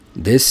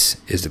This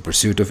is the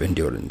Pursuit of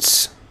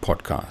Endurance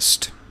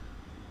podcast.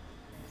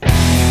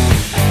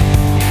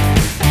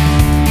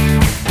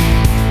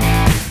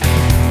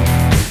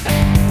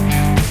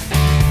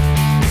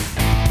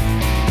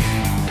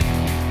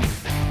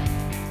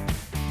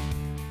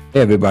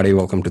 Hey, everybody,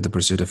 welcome to the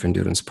Pursuit of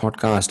Endurance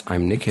podcast.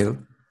 I'm Nikhil.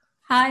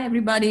 Hi,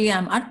 everybody.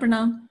 I'm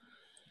Arpana.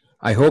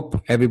 I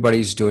hope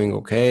everybody's doing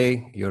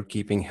okay. You're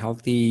keeping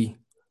healthy,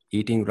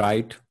 eating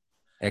right,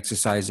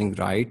 exercising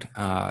right.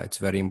 It's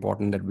very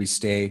important that we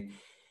stay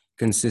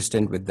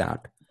consistent with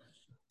that.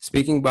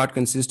 Speaking about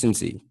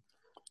consistency,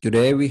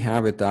 today we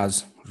have with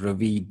us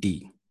Ravi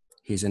D.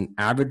 He's an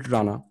avid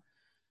runner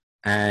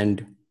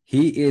and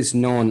he is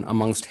known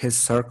amongst his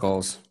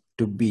circles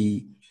to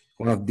be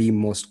one of the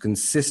most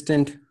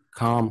consistent,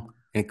 calm,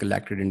 and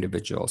collected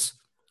individuals.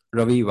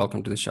 Ravi,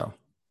 welcome to the show.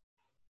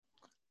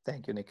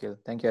 Thank you, Nikhil.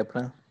 Thank you,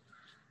 Apna.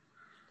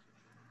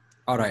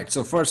 All right.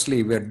 So,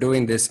 firstly, we're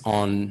doing this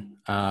on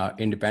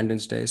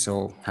Independence Day.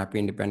 So, happy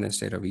Independence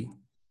Day, Ravi.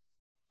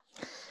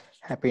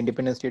 Happy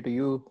Independence Day to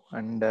you,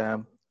 and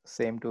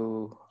same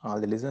to all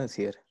the listeners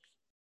here.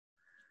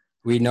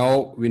 We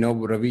know,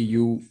 Ravi,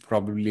 you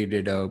probably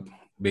did a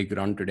big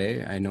run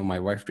today. I know my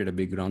wife did a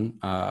big run.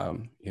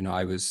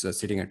 I was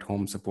sitting at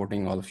home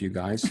supporting all of you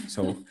guys.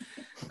 So,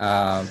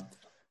 uh,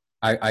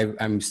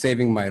 I'm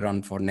saving my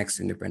run for next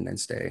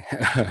Independence Day.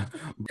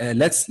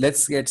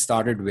 Let's get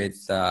started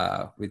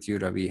with you,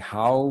 Ravi.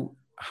 How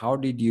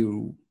did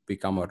you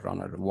become a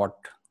runner? What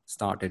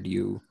started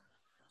you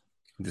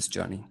this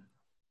journey?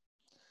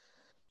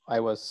 I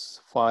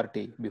was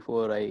 40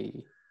 before I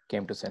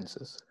came to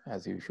senses,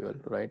 as usual,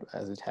 right?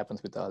 As it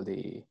happens with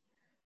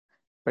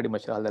pretty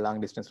much all the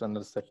long distance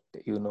runners that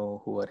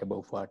who are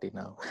above 40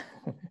 now.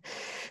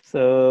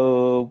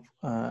 So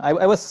I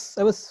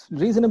was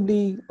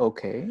reasonably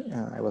okay.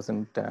 I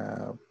wasn't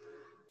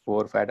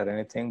poor fat or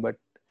anything, but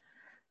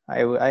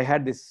I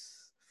had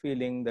this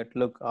feeling that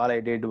look, all I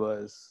did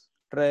was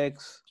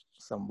treks,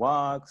 some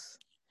walks,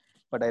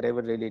 but I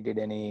never really did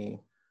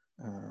any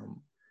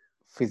um,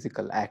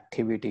 physical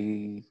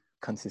activity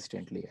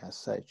consistently as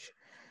such.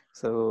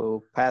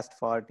 So past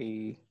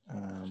 40,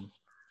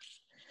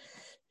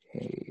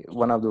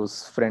 one of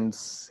those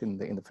friends in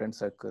the friend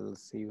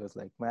circles, he was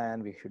like,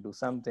 "Man, we should do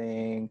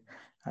something."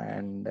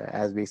 And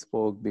as we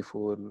spoke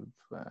before,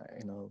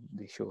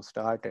 the show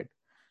started,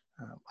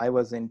 I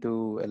was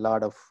into a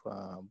lot of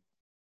um,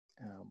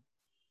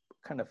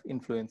 kind of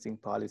influencing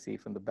policy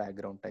from the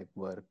background type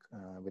work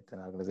with an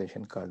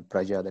organization called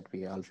Praja that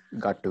we all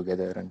got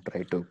together and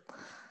try to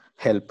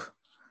help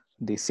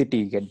the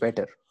city get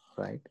better,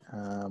 right,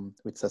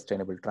 with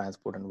sustainable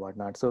transport and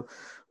whatnot. So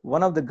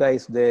one of the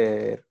guys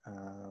there,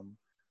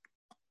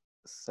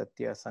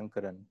 Satya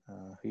Sankaran,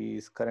 he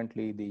is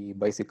currently the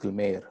bicycle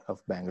mayor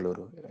of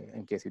Bangalore.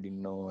 In case you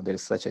didn't know, there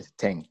is such a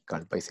thing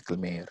called bicycle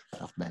mayor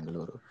of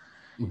Bangalore.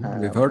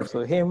 We've heard.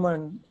 So him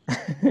and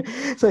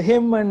so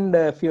him and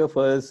a few of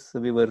us,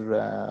 we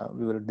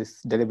were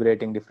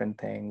deliberating different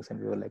things, and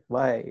we were like,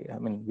 why? I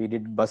mean, we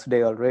did bus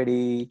day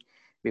already.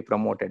 We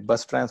promoted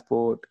bus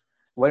transport.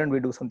 Why don't we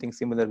do something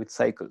similar with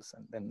cycles?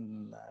 And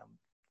then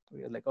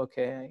we were like,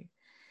 okay,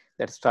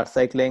 let's start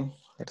cycling.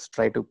 Let's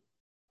try to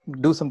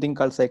do something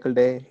called cycle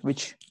day,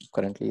 which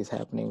currently is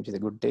happening, which is a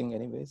good thing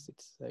anyways.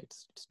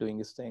 It's doing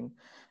its thing.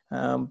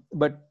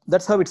 But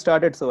that's how it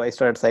started. So I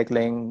started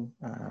cycling.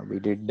 We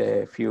did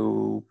a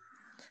few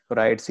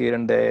rides here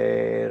and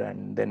there,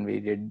 and then we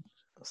did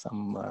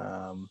some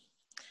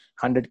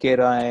 100K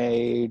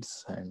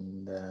rides,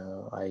 and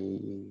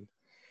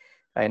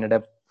I ended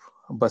up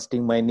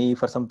busting my knee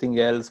for something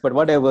else, but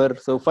whatever.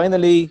 So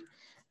finally,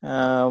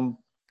 um,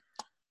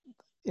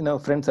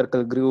 friend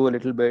circle grew a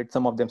little bit.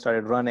 Some of them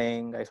started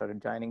running. I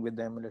started joining with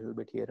them a little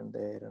bit here and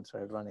there and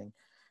started running.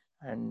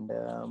 And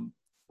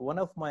one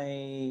of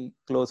my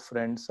close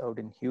friends out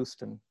in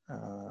Houston,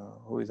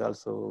 who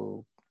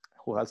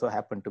also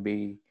happened to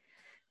be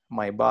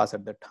my boss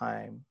at the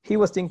time, he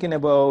was thinking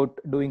about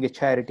doing a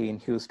charity in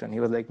Houston. He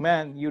was like,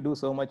 man, you do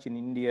so much in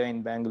India,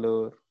 in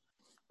Bangalore.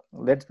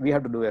 We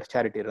have to do a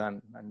charity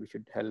run, and we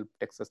should help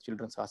Texas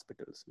Children's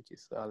Hospitals, which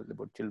is all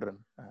about children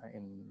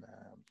in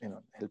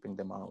helping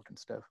them out and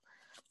stuff.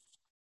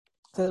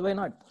 So why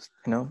not?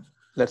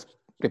 Let's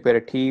prepare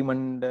a team,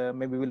 and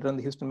maybe we'll run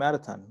the Houston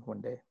Marathon one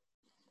day.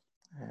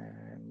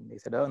 And he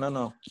said, oh,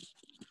 no.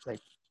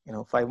 Like,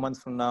 5 months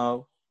from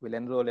now, we'll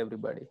enroll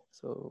everybody.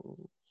 So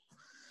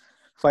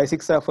 5,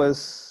 6 of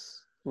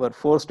us were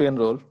forced to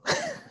enroll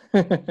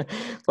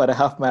for a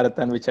half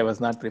marathon, which I was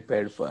not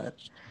prepared for.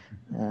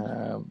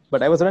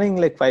 But I was running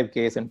like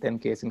 5Ks and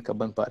 10Ks in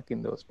Kabban Park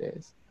in those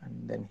days.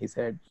 And then he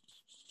said,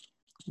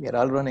 we are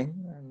all running.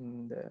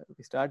 And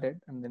we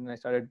started. And then I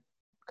started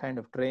kind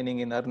of training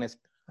in earnest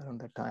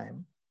around that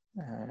time.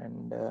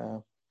 And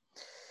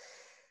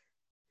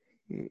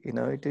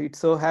it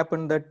so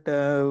happened that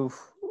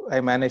I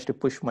managed to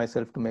push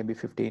myself to maybe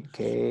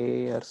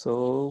 15K or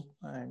so.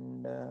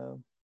 And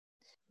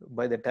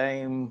by the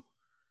time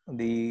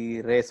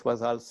the race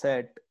was all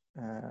set,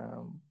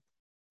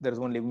 there's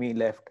only me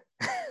left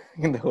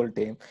in the whole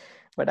team.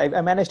 But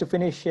I managed to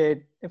finish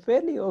it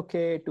fairly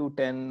okay,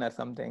 2:10 or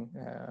something,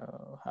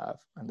 half,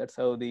 and that's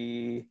how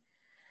the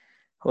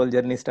whole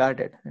journey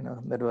started.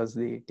 That was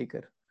the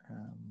ticker.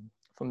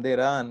 From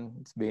there on,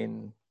 it's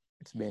been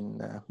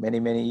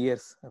many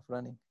years of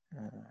running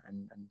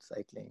and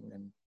cycling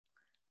and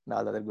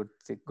all other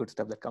good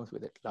stuff that comes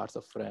with it. Lots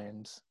of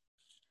friends,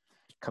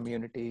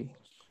 community.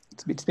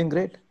 It's been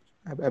great.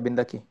 I've been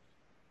lucky.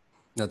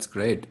 That's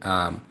great.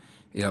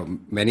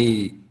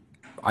 Many,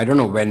 I don't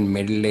know when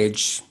middle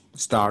age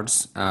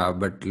starts,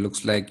 but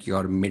looks like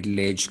your middle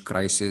age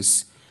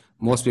crisis.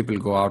 Most people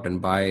go out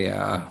and buy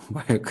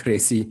buy a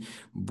crazy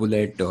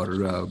bullet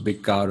or a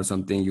big car or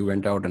something. You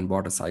went out and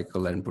bought a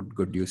cycle and put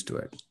good use to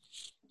it.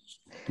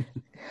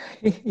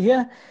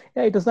 Yeah,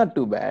 yeah, it was not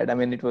too bad. I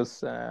mean, it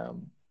was.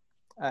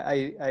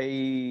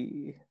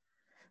 I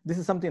This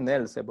is something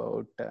else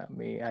about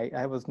me.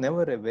 I was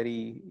never a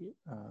very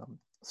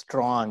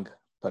strong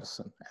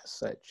person as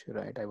such,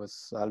 right? I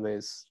was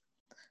always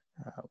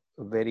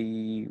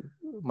very.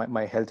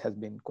 My health has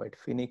been quite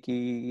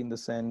finicky in the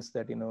sense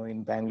that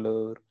in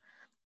Bangalore,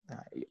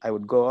 I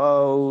would go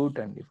out,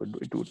 and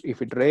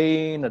if it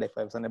rained, or if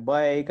I was on a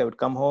bike, I would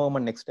come home,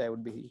 and next day I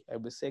would be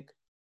sick,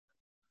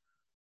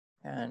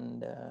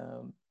 and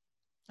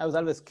I was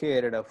always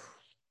scared of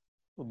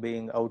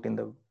being out in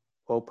the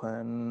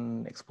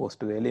open, exposed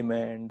to the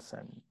elements,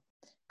 and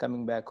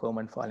coming back home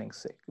and falling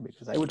sick,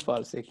 because I would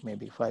fall sick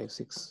maybe 5,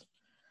 6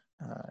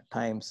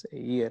 times a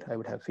year. I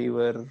would have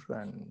fever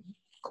and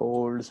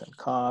colds and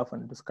cough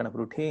and this kind of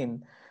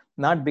routine,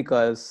 not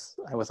because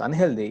I was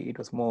unhealthy. It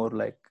was more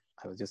like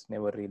I was just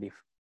never really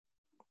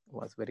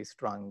was very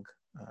strong.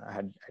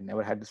 I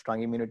never had the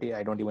strong immunity.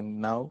 I don't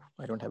even now.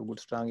 I don't have good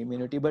strong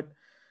immunity, but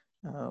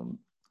um,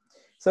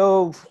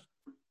 so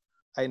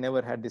I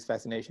never had this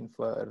fascination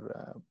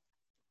for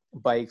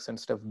bikes and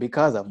stuff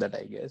because of that,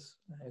 I guess,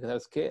 because I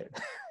was scared.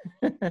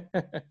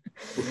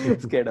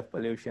 Scared of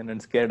pollution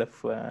and scared of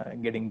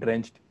getting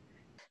drenched.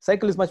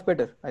 Cycle is much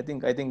better. I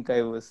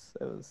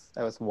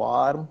was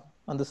warm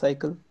on the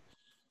cycle,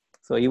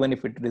 so even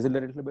if it drizzled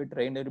a little bit,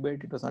 rained a little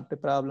bit, it was not a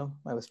problem.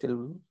 I was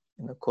still,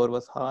 core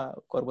was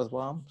hot, core was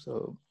warm,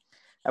 so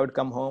I would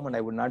come home and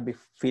I would not be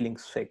feeling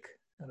sick,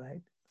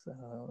 right? So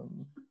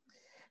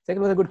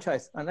cycle was a good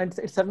choice, and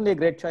it's certainly a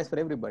great choice for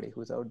everybody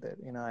who's out there.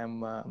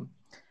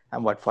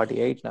 I'm what,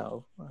 48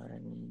 now,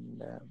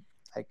 and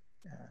I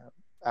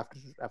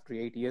after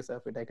 8 years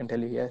of it, I can tell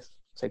you, yes,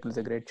 cycle is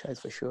a great choice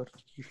for sure.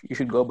 You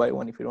should go buy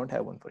one if you don't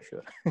have one, for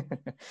sure.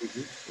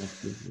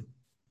 Absolutely.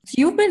 So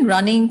you've been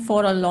running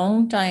for a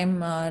long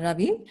time,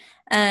 Ravi,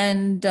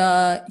 and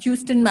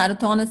Houston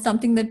Marathon is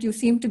something that you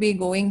seem to be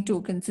going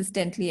to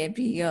consistently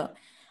every year.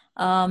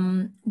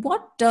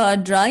 What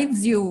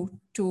drives you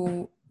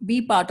to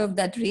be part of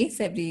that race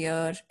every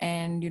year,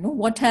 and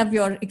what have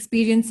your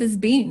experiences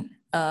been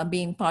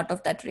being part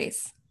of that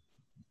race?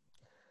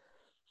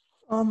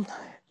 um,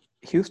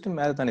 Houston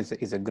Marathon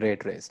is a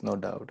great race, no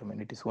doubt. I mean,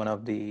 it is one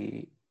of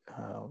the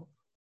uh,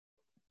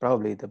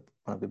 probably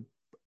one of the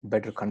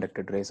better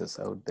conducted races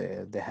out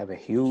there. They have a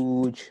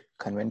huge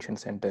convention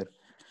center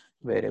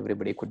where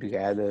everybody could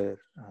gather.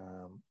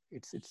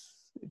 It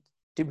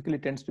typically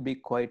tends to be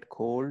quite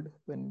cold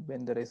when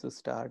the races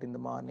start in the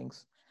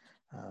mornings.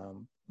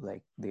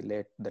 Like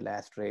the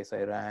last race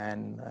I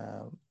ran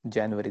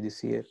January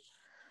this year,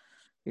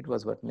 it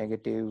was what,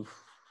 -3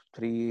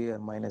 or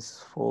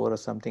 -4 or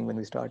something when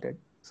we started.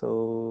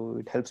 So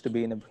it helps to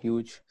be in a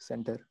huge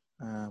center.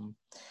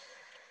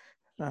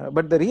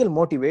 But the real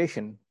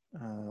motivation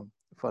uh,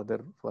 for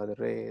the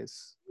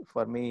race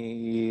for me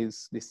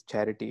is this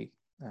charity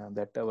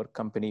that our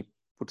company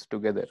puts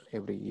together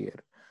every year,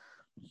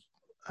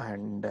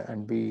 and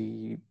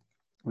we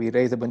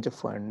raise a bunch of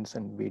funds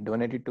and we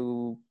donate it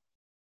to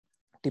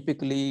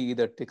typically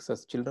either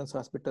Texas Children's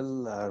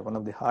Hospital or one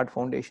of the heart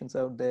foundations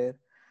out there,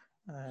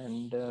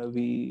 and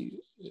we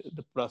in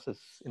the process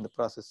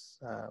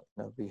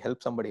we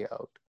help somebody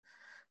out.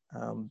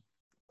 Um,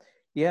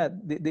 yeah,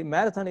 the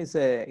marathon is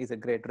a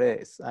great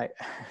race.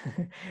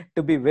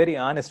 To be very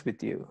honest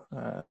with you,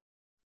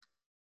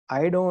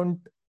 I don't.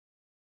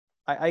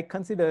 I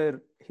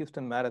consider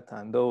Houston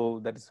Marathon, though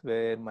that is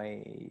where my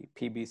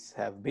PBs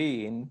have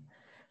been.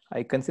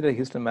 I consider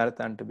Houston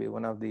Marathon to be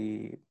one of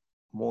the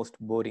most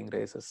boring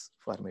races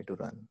for me to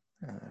run.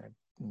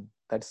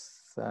 That's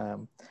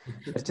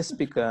just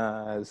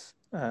because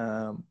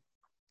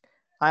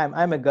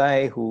I'm a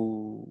guy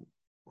who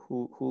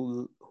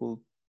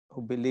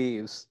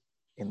believes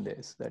in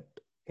this, that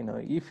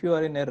if you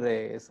are in a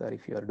race or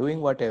if you are doing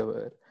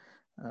whatever,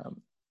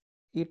 um,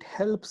 it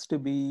helps to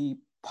be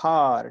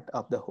part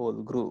of the whole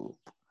group.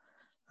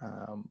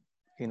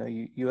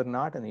 You are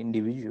not an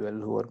individual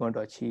who are going to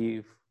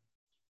achieve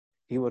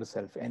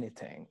yourself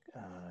anything.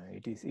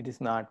 It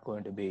is not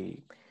going to be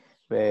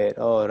where,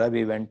 oh,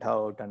 Ravi went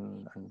out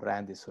and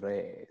ran this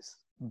race.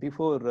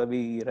 Before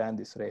Ravi ran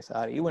this race,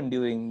 or even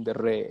during the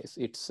race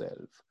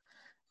itself,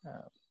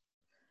 uh,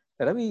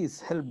 Ravi is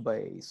helped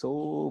by so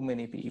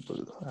many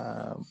people.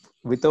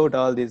 Without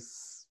all these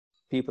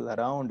people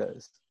around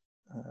us,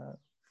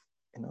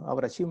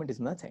 our achievement is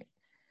nothing.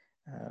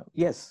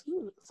 Yes,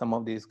 some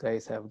of these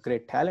guys have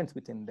great talents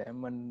within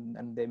them,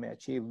 and they may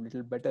achieve a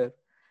little better.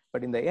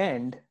 But in the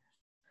end,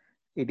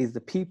 it is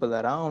the people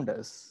around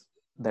us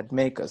that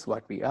make us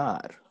what we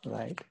are,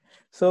 right?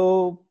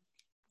 So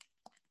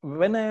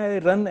when I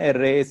run a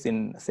race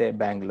in, say,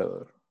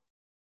 Bangalore,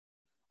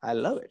 I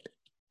love it.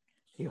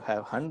 You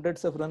have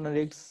hundreds of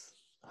runners,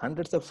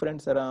 hundreds of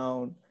friends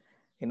around.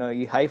 You know,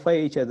 you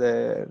high-five each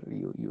other,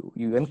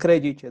 you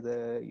encourage each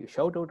other, you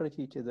shout out at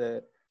each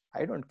other.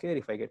 I don't care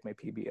if I get my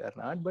PB or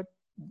not, but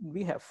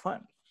we have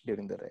fun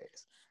during the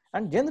race.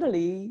 And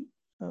generally,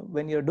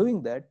 when you're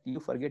doing that, you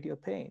forget your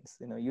pains.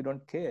 You know, you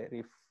don't care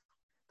if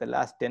the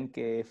last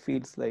 10K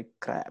feels like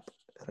crap,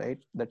 right?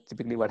 That's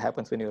typically what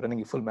happens when you're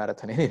running a full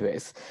marathon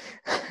anyways.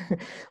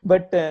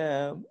 But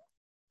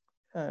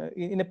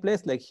in a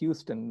place like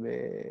Houston,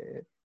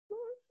 where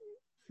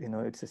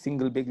it's a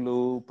single big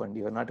loop and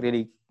you're not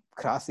really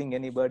crossing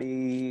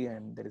anybody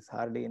and there is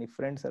hardly any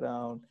friends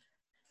around,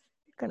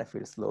 it kind of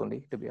feels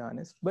lonely, to be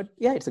honest. But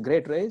yeah, it's a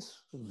great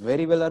race,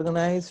 very well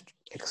organized,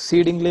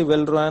 exceedingly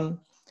well run.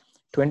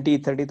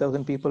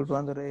 20-30,000 people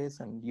run the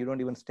race and you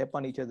don't even step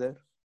on each other.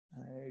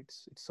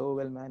 It's so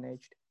well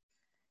managed.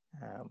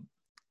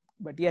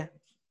 But yeah,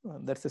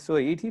 that's the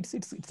story.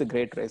 It's a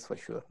great race for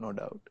sure, no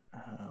doubt.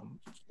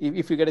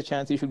 If you get a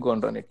chance, you should go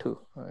and run it too.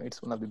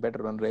 It's one of the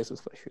better run races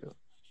for sure.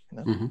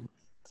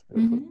 It's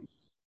beautiful.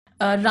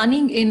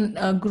 Running in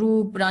a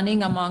group,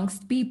 running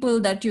amongst people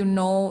that you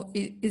know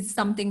is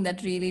something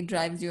that really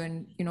drives you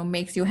and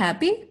makes you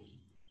happy.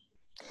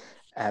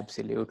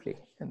 Absolutely,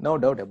 no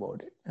doubt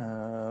about it.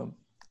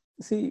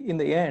 See, in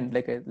the end,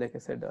 like I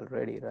said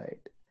already, right?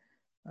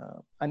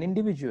 An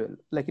individual,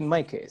 like in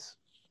my case,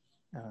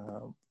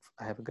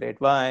 I have a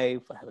great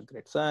wife, I have a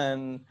great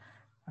son,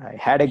 I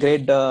had a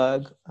great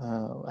dog,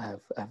 I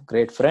have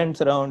great friends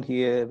around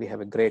here, we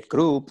have a great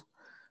group,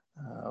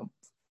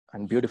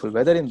 and beautiful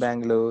weather in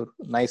Bangalore,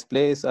 nice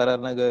place, RR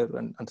Nagar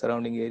and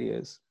surrounding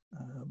areas.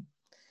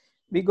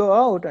 We go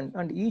out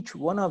and each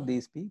one of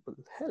these people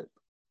help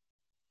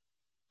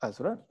us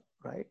run,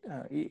 right?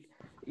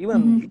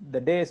 Even the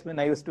days when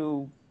I used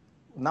to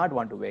not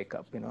want to wake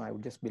up, I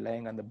would just be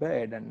lying on the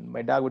bed and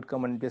my dog would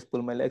come and just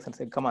pull my legs and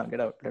say, come on,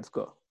 get out, let's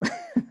go.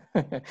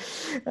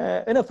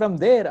 From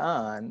there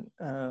on,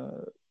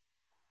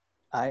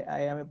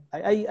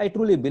 I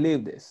truly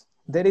believe this.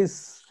 There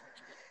is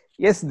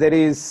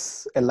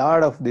a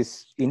lot of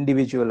this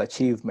individual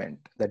achievement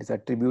that is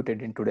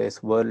attributed in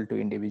today's world to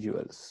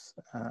individuals,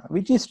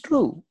 which is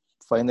true.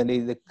 Finally,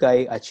 the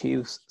guy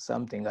achieves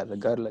something or the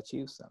girl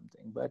achieves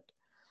something. But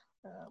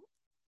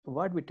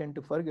what we tend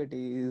to forget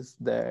is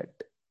that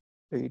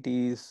it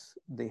is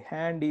the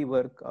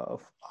handiwork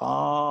of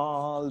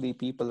all the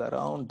people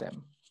around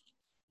them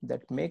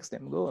that makes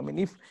them go. I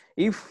mean,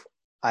 if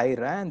I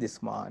ran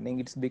this morning,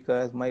 it's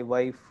because my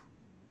wife,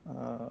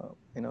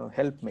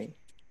 helped me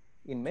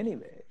in many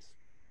ways.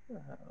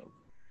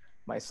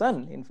 My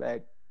son, in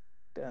fact,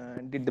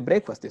 did the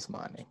breakfast this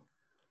morning.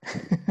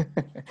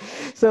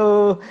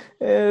 So,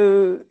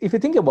 if you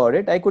think about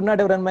it, I could not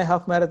have run my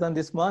half marathon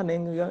this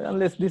morning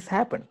unless this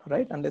happened,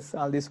 right? Unless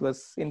all this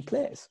was in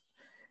place.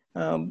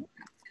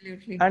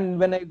 Absolutely. And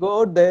when I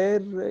go out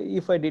there,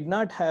 if I did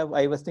not have,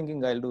 I was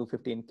thinking I'll do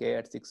 15K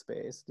at 6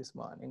 pace this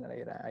morning,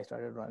 and I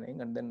started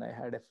running. And then I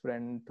had a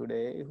friend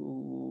today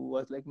who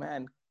was like,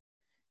 man,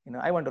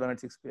 I want to run at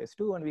 6 pace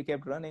too. And we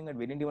kept running and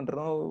we didn't even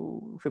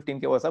know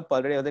 15K was up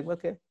already. I was like,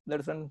 okay,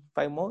 let's run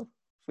 5 more,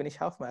 finish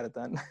half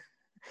marathon.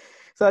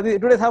 So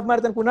today's half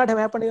marathon could not have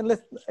happened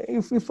unless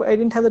if I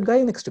didn't have that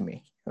guy next to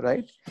me,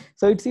 right?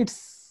 So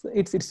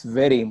it's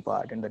very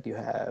important that you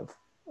have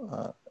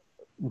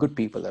good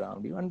people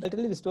around you. And I'll tell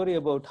you the story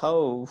about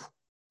how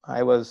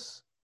I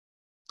was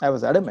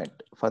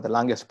adamant for the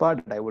longest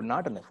part that I would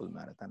not run a full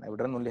marathon. I would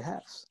run only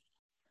halves,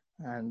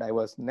 and I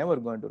was never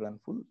going to run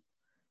full.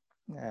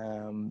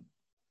 And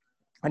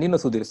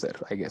Sudhir sir,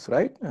 I guess,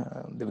 right?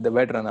 The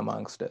veteran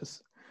amongst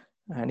us.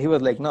 And he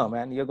was like, no,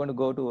 man, you're going to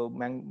go to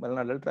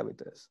Malnad Ultra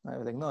with us. I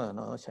was like,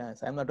 no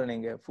chance. I'm not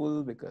running a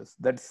full because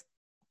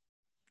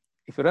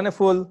if you run a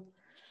full,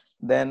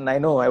 then I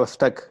know I was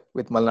stuck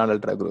with Malnad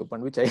Ultra group,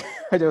 and which I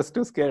was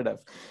too scared of.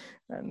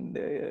 And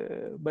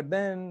but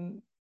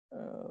then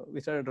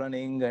we started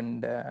running,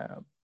 and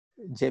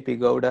JP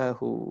Gowda,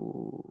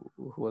 who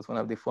was one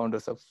of the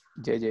founders of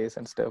JJs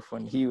and stuff,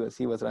 and he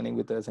was running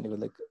with us, and he was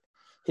like,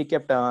 he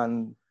kept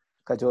on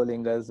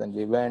cajoling us, and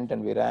we went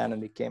and we ran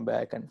and we came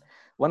back. And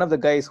one of the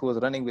guys who was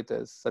running with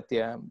us,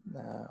 Satya,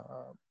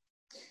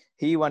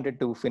 he wanted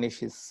to finish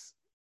his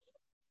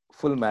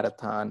full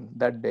marathon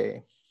that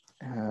day,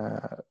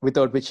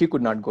 without which he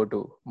could not go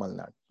to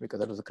Malnad because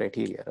that was the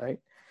criteria, right?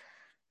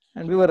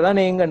 And we were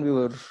running and we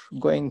were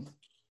going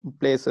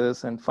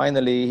places, and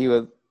finally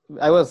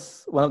I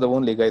was one of the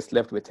only guys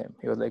left with him.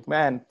 He was like,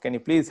 man, can you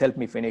please help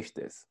me finish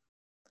this?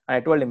 And I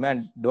told him,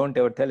 man, don't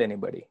ever tell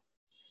anybody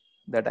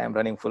that I'm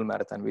running full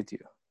marathon with you.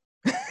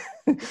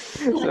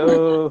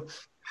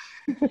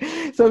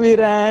 So we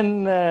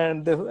ran,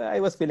 and I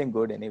was feeling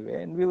good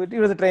anyway. And it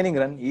was a training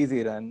run,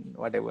 easy run,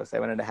 whatever,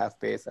 7.5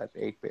 pace or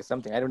 8 pace,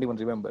 something. I don't even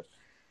remember.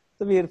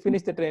 So we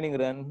finished the training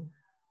run,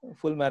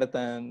 full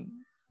marathon.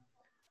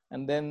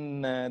 And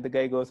then the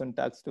guy goes and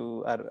talks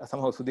to, or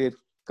somehow Sudhir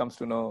comes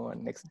to know,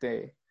 and next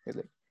day he's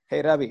like,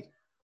 "Hey Ravi,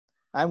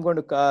 I'm going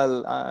to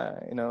call,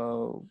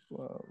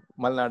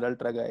 Malnad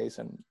Ultra guys,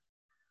 and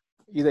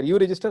either you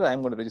register or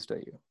I'm going to register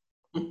you."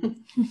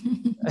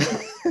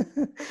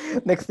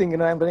 Next thing you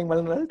know, I'm running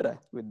Malnad Ultra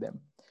with them.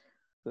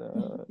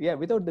 So yeah,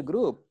 without the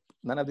group,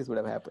 none of this would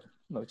have happened.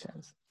 No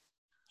chance.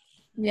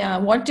 Yeah,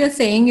 what you're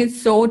saying is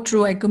so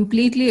true. I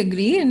completely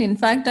agree. And in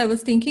fact, I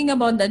was thinking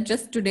about that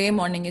just today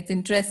morning. It's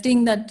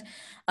interesting that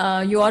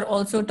you are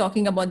also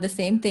talking about the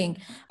same thing.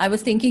 I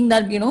was thinking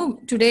that,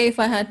 today if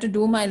I had to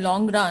do my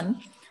long run,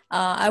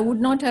 I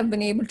would not have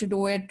been able to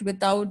do it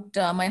without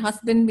my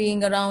husband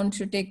being around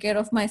to take care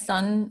of my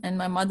son and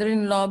my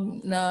mother-in-law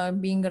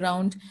being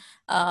around,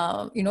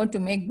 to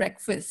make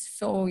breakfast.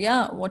 So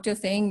yeah, what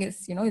you're saying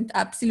is, it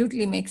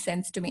absolutely makes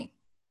sense to me.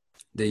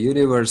 The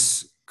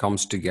universe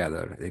comes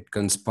together. It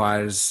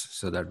conspires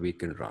so that we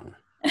can run.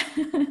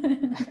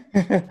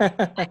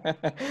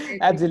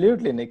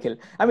 Absolutely, Nikhil.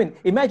 I mean,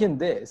 imagine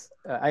this.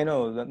 I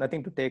know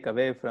nothing to take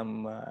away from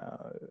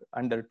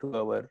under 2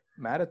 hour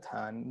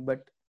marathon,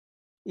 but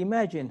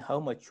imagine how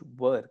much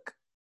work.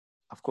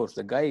 Of course,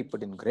 the guy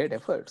put in great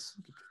efforts,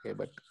 okay,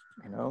 but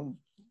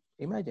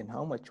imagine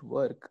how much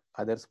work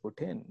others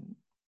put in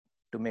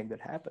to make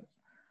that happen.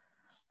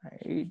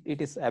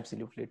 It is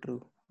absolutely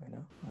true.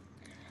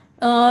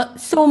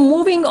 So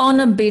moving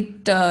on a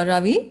bit,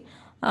 Ravi.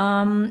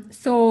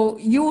 So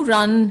you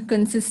run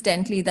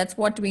consistently. That's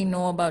what we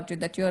know about you,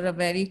 that you're a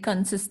very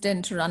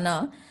consistent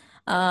runner.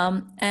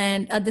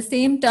 And at the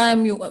same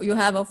time, you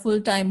have a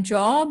full-time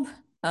job.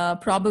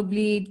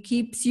 Probably it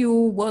keeps you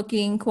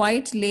working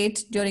quite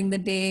late during the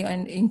day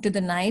and into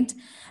the night.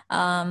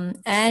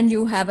 And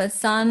you have a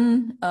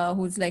son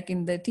who's like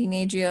in the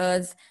teenage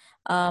years.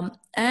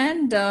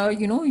 And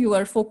you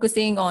are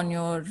focusing on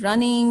your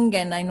running,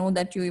 and I know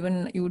that you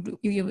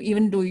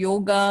even do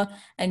yoga,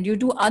 and you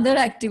do other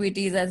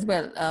activities as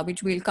well,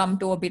 which we'll come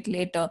to a bit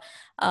later.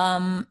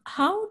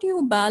 How do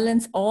you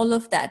balance all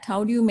of that?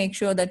 How do you make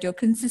sure that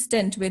you're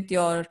consistent with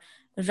your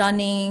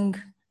running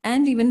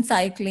and even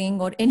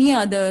cycling or any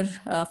other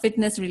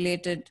fitness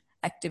related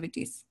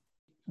activities?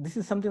 This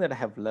is something that I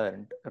have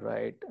learned,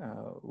 right,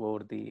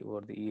 over the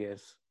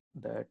years,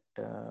 that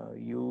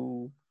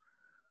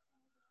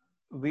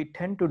we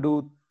tend to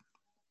do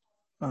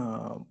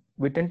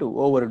we tend to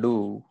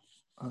overdo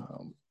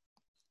um,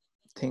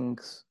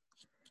 things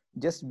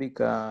just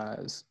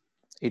because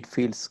it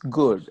feels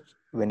good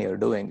when you're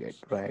doing it,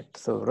 right?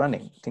 So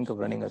running, think of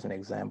running as an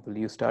example.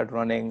 You start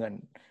running,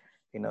 and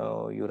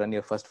you run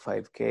your first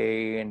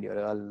 5K, and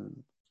you're all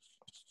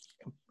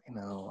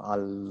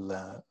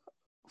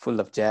full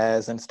of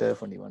jazz and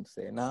stuff, and you want to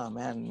say, "Nah,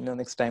 man,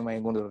 next time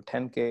I'm going to do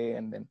 10K,"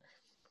 and then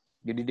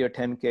you did your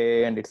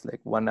 10K, and it's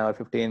like 1 hour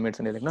 15 minutes,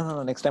 and you're like, "No, no,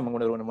 no, next time I'm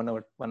going to run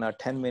 1 hour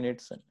 10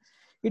 minutes." And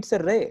it's a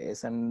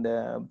race, and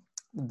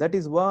that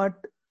is what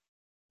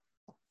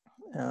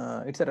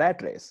it's a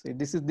rat race.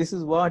 This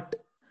is what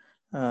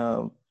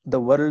the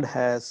world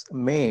has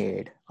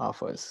made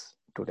of us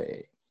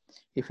today.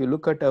 If you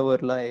look at our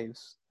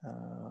lives,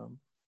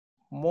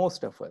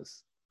 most of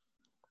us,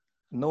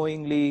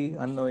 knowingly,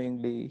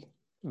 unknowingly,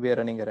 we are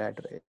running a rat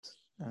race,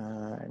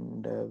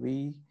 and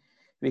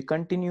we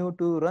continue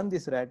to run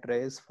this rat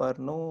race for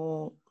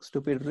no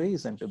stupid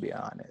reason, to be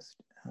honest.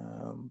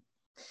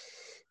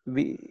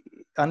 We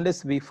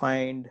Unless we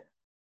find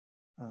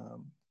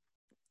um,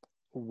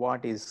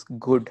 what is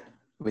good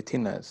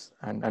within us,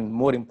 and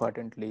more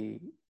importantly,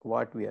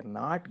 what we are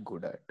not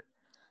good at,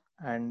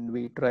 and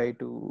we try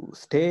to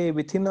stay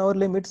within our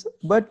limits,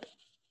 but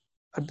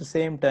at the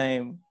same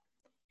time,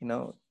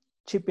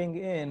 chipping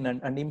in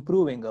and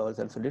improving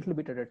ourselves a little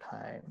bit at a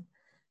time,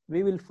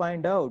 we will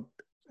find out,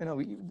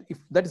 if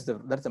that's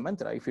the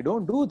mantra. If you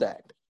don't do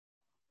that,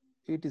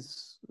 it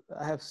is,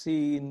 I have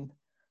seen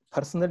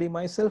personally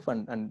myself,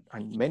 and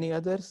many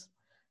others,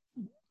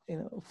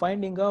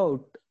 finding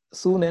out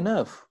soon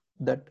enough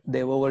that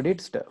they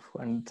overdid stuff,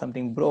 and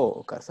something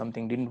broke, or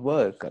something didn't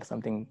work, or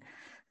something,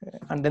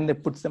 and then they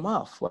puts them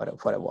off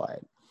for a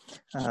while.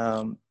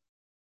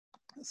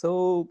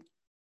 So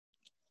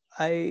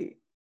I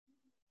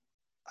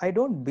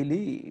don't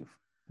believe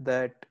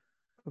that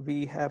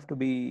we have to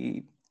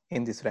be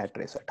in this rat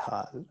race at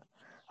all.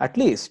 At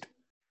least,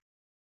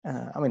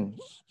 I mean,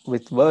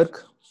 with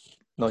work,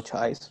 no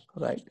choice,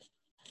 right?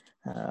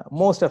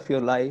 Most of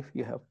your life,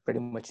 you have pretty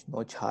much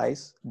no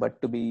choice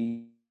but to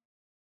be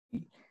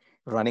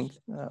running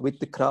with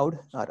the crowd,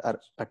 or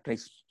at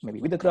least maybe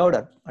with the crowd,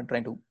 or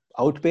trying to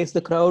outpace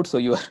the crowd, so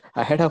you are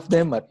ahead of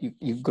them, or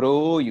you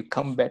grow, you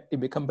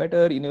become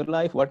better in your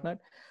life, whatnot.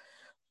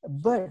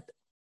 But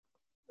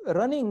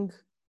running,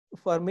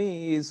 for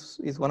me, is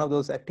one of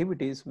those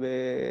activities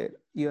where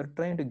you're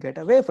trying to get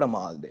away from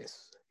all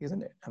this,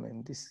 isn't it? I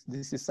mean,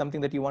 this is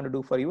something that you want to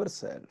do for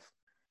yourself.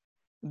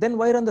 Then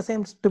why run the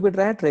same stupid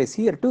rat race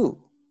here too,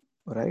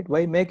 right?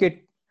 Why make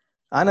it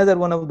another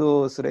one of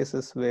those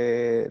races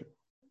where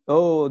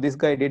oh, this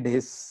guy did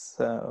his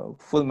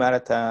full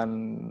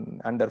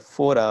marathon under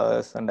 4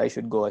 hours, and I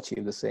should go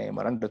achieve the same,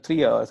 or under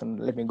 3 hours, and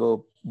let me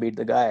go beat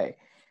the guy.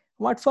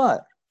 What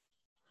for?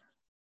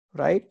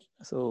 Right?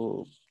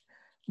 So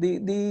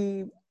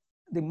the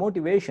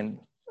motivation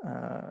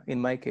in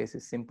my case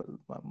is simple.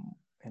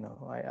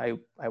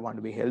 I want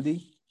to be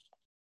healthy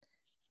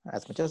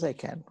as much as I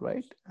can,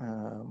 right?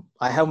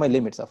 I have my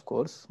limits, of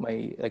course.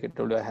 Like I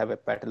told you, I have a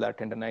patellar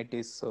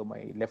tendonitis, so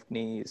my left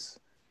knee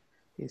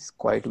is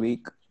quite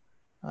weak.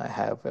 I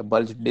have a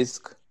bulged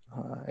disc,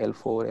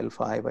 L4,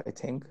 L5, I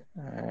think,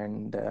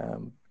 and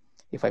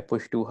if I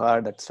push too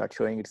hard, that starts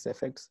showing its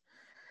effects.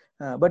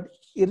 But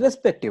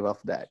irrespective of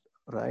that,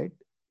 right?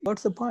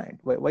 What's the point?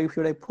 Why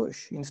should I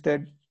push?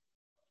 Instead,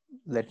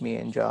 let me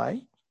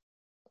enjoy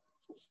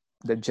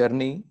the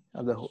journey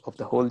of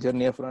the whole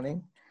journey of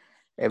running.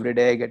 Every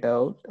day I get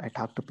out, I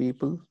talk to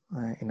people,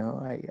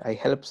 I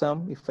help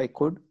some if I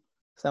could,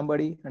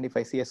 somebody, and if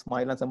I see a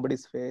smile on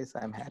somebody's face,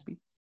 I'm happy.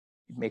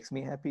 It makes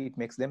me happy, it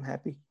makes them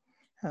happy.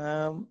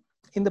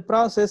 In the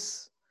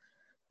process,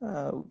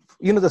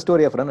 the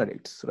story of runner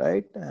addicts,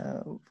 right?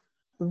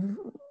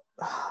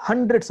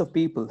 Hundreds of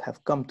people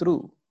have come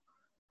through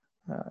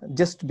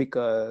just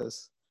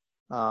because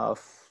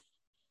of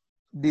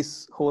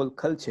this whole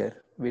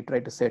culture we try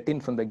to set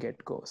in from the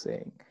get-go,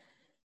 saying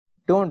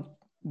don't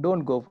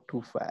go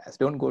too fast,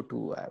 don't go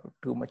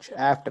too much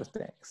after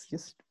things,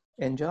 just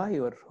enjoy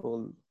your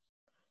whole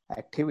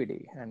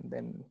activity, and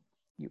then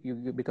you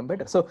become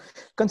better. So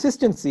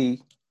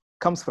consistency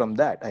comes from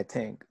that. I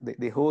think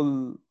the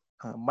whole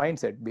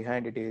mindset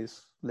behind it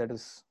is, let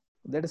us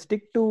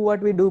stick to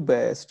what we do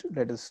best.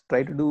 Let us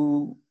try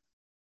to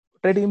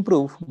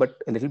improve,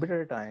 but a little bit at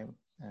a time,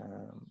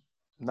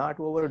 not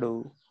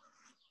overdo.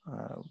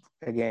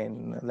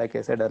 Again, like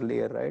I said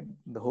earlier, right,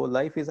 the whole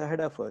life is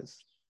ahead of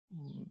us.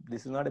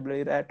 This is not a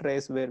bloody rat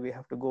race where we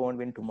have to go and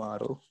win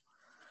tomorrow.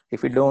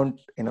 If we don't,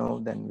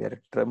 then we are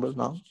in trouble.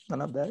 No,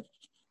 none of that.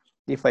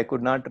 If I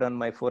could not run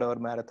my 4-hour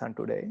marathon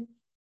today,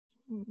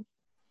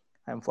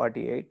 I'm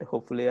 48.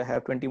 Hopefully, I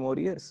have 20 more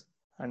years,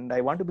 and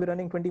I want to be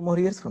running 20 more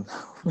years from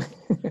now.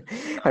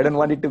 I don't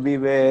want it to be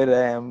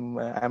where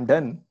I'm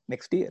done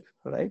next year,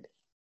 right?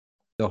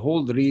 The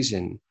whole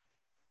reason,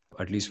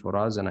 at least for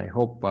us, and I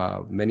hope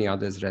many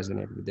others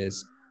resonate with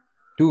this,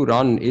 to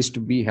run is to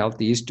be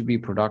healthy, is to be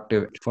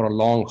productive for a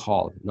long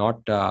haul,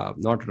 not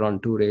run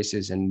 2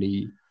 races and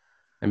be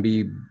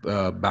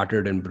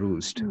battered and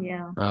bruised,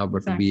 Yeah,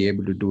 but to be exactly.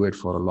 able to do it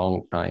for a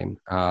long time.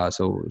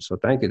 So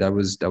thank you. That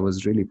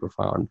was really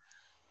profound.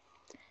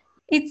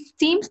 It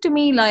seems to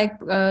me like,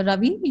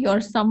 Ravi,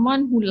 you're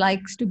someone who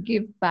likes to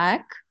give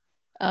back.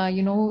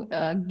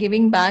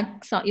 Giving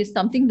back is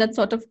something that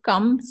sort of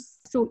comes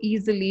so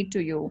easily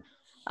to you.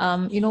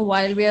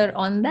 While we are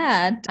on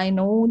that, I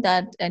know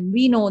that, and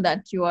we know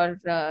that you are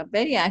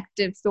very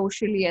active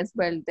socially as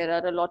well. There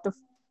are a lot of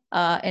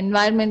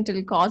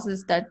environmental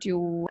causes that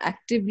you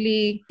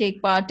actively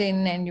take part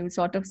in and you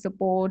sort of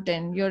support,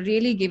 and you're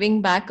really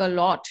giving back a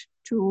lot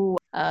to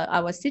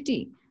our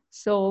city.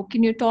 So,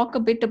 can you talk a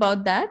bit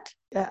about that?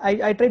 Yeah,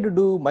 I try to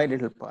do my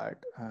little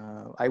part.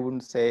 I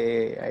wouldn't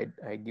say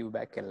I give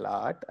back a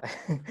lot.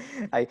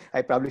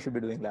 I probably should be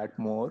doing a lot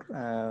more.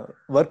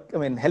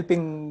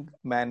 Helping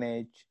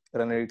manage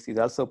runners is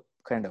also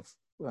kind of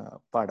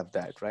part of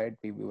that, right?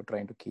 We were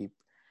trying to keep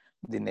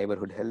the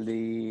neighborhood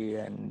healthy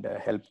and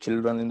help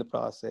children in the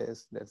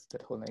process. That's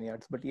that whole 9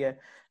 yards. But yeah,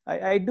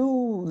 I do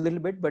a little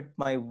bit, but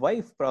my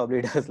wife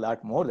probably does a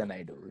lot more than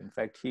I do. In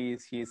fact,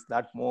 she's a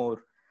lot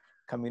more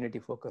community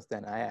focused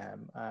than I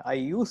am. I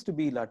used to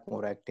be a lot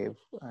more active,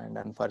 and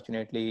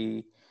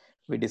unfortunately,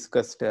 we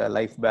discussed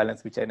life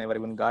balance, which I never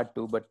even got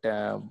to. But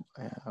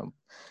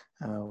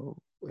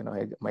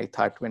my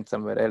thought went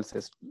somewhere else,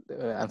 as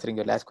answering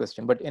your last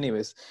question. But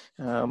anyways,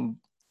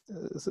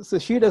 so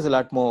she does a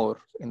lot more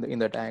in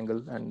that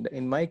angle, and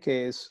in my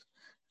case,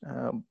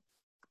 um,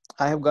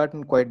 I have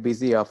gotten quite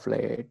busy of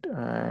late,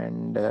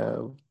 and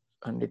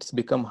it's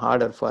become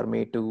harder for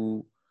me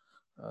to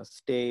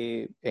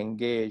stay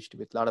engaged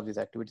with a lot of these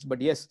activities.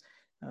 But yes,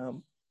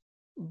 um,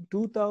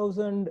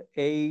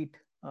 2008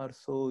 or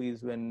so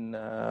is when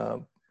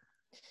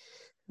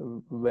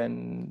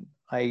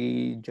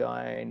I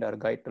joined or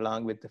got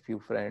along with a few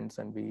friends,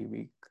 and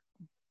we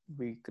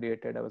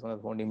created. I was one of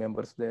the founding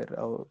members there.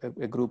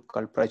 A group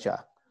called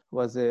Praja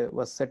was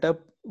set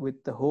up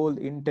with the whole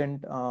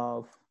intent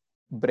of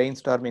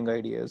brainstorming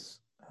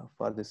ideas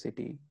for the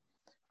city,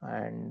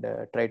 and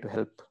try to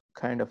help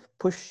kind of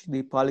push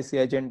the policy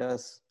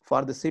agendas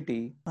for the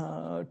city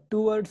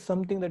towards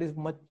something that's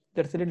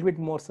a little bit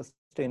more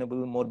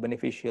sustainable, more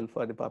beneficial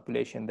for the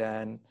population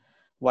than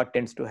what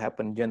tends to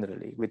happen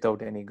generally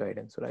without any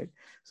guidance, right?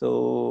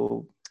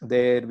 So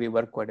there we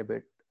work quite a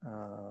bit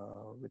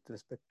with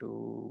respect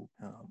to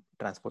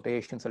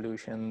transportation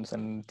solutions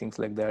and things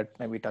like that.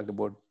 And we talked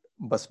about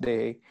bus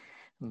day,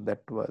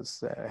 that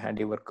was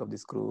handiwork of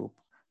this group.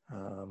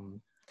 Um,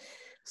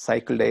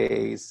 Cycle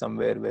Day is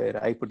somewhere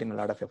where I put in a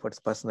lot of efforts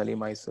personally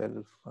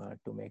myself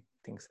to make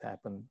things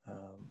happen.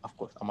 Of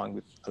course, along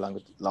with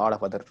a lot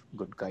of other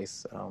good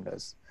guys around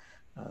us.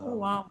 Oh,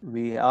 wow.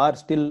 We are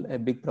still a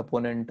big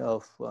proponent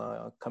of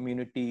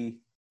community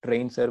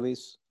train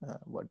service,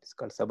 what is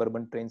called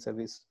suburban train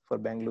service for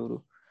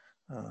Bangalore.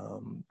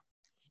 Um,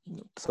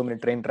 so many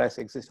train tracks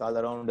exist all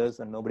around us,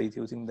 and nobody is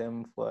using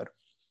them for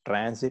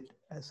transit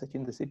as such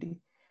in the city,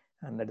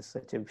 and that is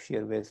such a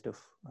sheer waste of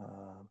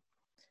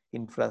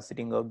infra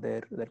sitting out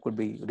there that could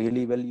be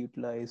really well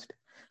utilized.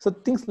 So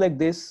things like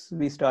this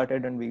we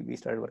started, and we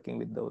started working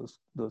with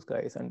those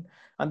guys, and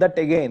that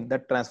again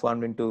that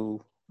transformed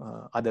into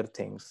other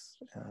things.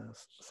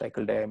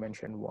 Cycle Day I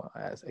mentioned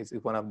as is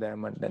one of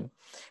them, and then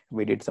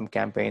we did some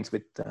campaigns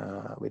with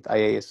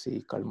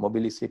IISC called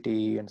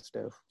Mobilicity and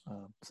stuff.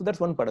 So that's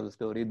one part of the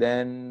story.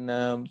 Then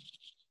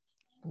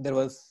there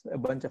was a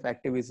bunch of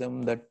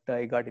activism that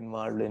I got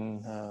involved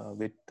in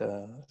with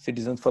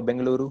Citizens for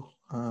Bengaluru.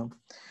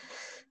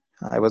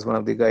 I was one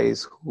of the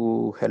guys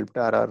who helped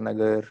RR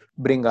Nagar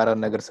bring RR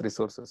Nagar's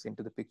resources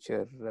into the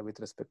picture with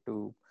respect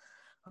to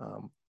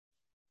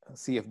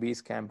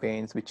CFB's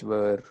campaigns, which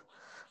were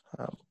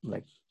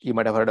like you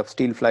might have heard of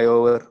Steel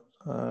Flyover.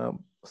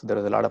 So there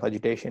was a lot of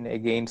agitation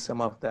against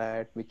some of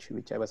that, which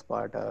I was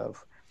part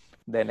of.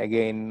 Then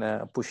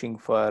again, pushing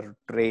for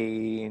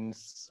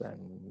trains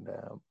and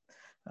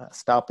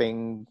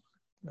stopping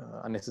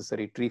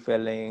unnecessary tree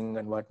felling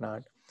and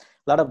whatnot.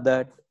 A lot of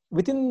that.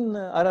 Within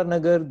RR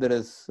Nagar, there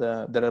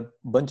are a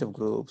bunch of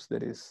groups.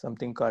 There is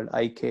something called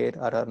I Care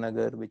RR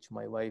Nagar, which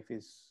my wife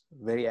is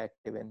very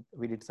active in.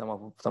 We did some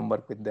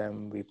work with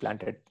them. We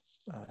planted,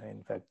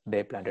 in fact,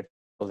 they planted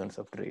thousands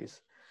of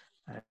trees,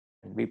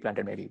 and we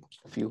planted maybe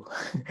a few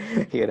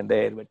here and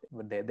there. But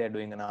they're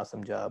doing an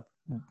awesome job.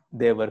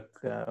 They work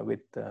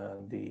with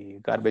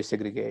the garbage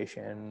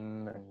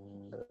segregation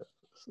and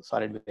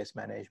solid waste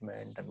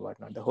management and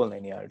whatnot, the whole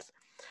 9 yards.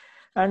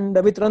 And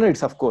with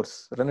Runits, of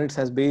course, Runits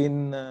has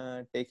been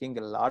taking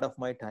a lot of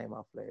my time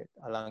off late,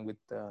 along with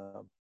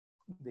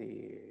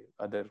the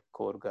other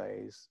core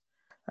guys.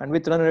 And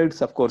with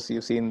Runits, of course,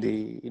 you've seen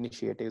the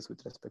initiatives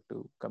with respect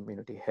to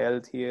community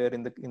health here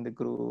in the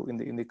group,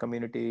 in the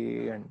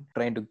community, and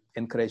trying to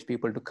encourage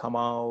people to come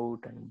out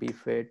and be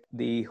fit.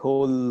 The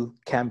whole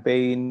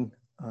campaign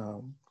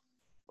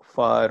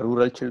for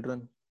rural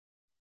children,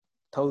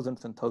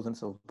 thousands and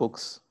thousands of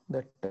books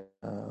that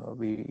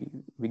we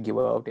give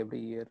out every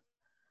year,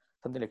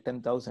 something like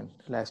 10,000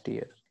 last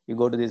year. You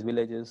go to these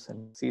villages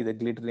and see the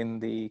glitter in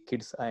the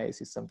kids' eyes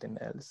is something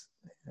else.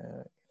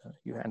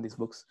 You hand these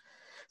books.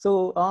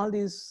 So all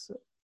these,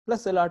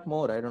 plus a lot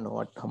more. I don't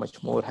know how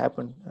much more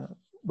happened.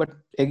 But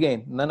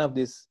again, none of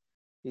this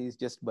is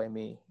just by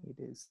me.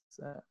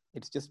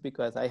 It's just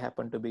because I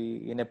happen to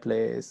be in a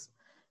place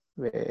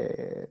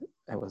where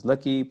I was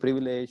lucky,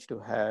 privileged to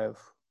have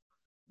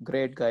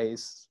great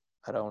guys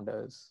around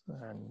us,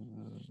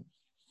 and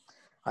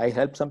I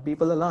helped some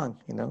people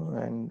along,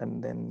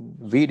 and then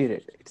we did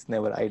it. It's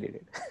never I did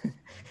it.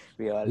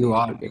 We all You did it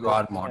are you together.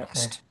 are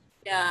modest.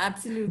 Yeah,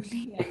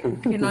 absolutely. I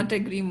cannot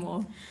agree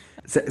more.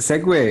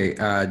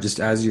 Segue, just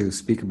as you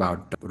speak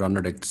about run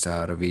addicts,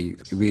 Ravi,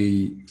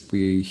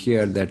 we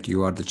hear that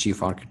you are the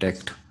chief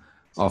architect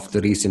of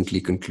the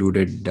recently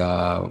concluded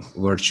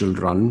virtual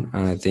run,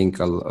 and I think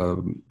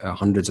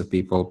hundreds of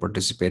people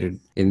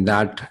participated in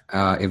that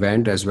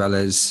event, as well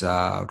as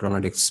Run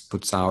Addicts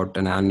puts out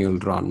an annual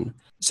run.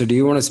 So, do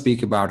you want to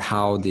speak about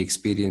how the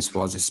experience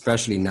was,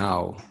 especially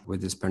now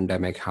with this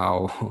pandemic,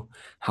 how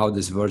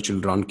this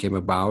virtual run came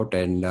about,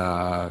 and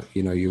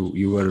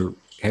you were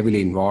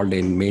heavily involved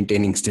in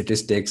maintaining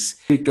statistics.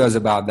 Speak to us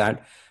about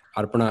that.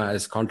 Arpana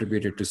has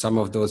contributed to some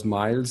of those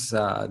miles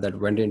that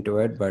went into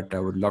it, but I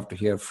would love to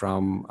hear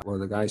from one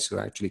of the guys who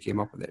actually came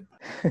up with it.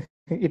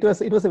 It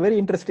was a very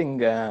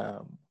interesting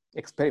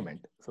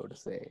experiment, so to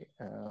say.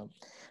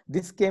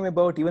 This came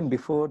about even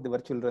before the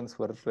virtual runs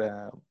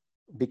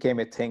became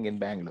a thing in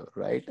Bangalore,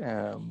 right?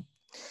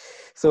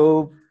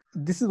 So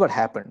this is what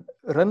happened.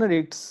 Runner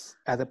It's,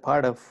 as a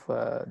part of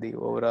the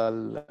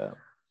overall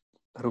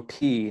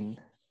routine,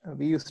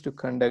 we used to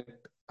conduct,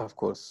 of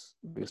course,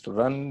 we used to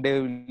run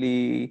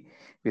daily,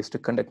 we used to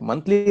conduct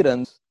monthly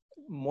runs.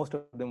 Most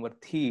of them were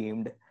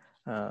themed,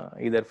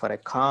 either for a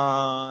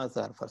cause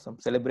or for some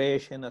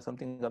celebration or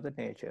something of that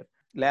nature.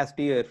 Last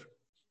year,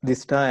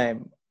 this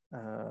time,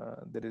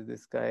 there is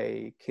this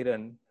guy,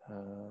 Kiran,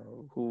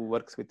 who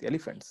works with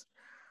elephants,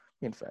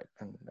 in fact,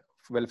 and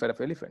welfare of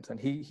elephants. And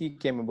he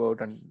came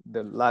about, and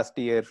the last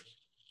year,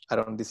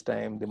 around this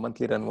time, the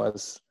monthly run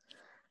was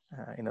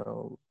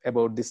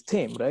about this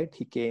theme, right?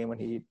 He came and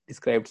he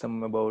described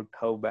some about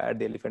how bad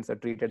the elephants are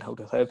treated, how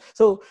to help.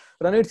 So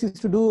Runners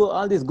used to do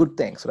all these good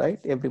things, right?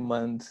 Every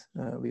month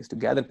we used to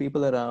gather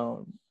people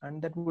around,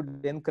 and that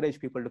would encourage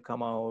people to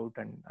come out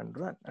and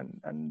run.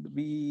 And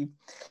we,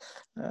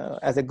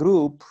 as a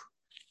group,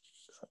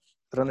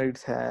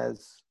 Runners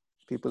has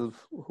people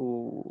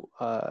who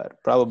are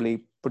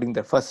probably putting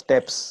their first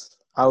steps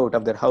out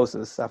of their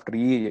houses after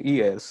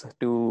years,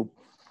 to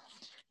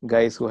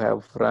guys who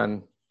have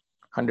run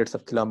hundreds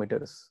of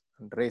kilometers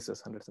and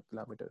races hundreds of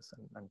kilometers,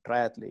 and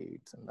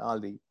triathletes and all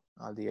the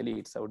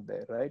elites out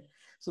there, right?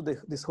 So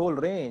this whole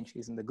range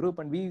is in the group,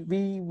 and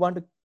we want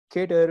to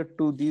cater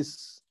to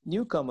these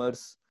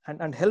newcomers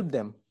and help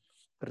them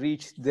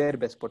reach their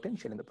best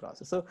potential in the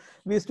process. So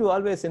we used to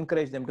always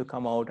encourage them to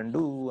come out and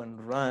do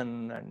and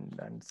run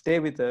and stay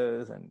with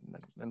us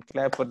and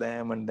clap for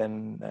them, and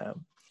then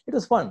it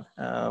was fun.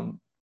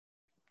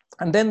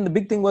 And then the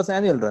big thing was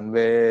annual run,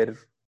 where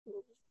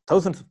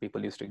thousands of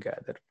people used to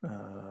gather,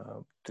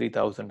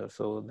 3,000 or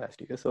so last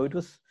year. So it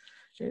was,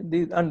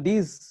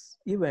 these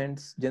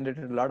events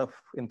generated a lot of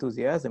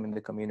enthusiasm in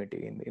the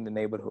community, in the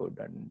neighborhood,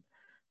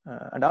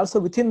 and also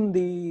within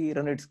the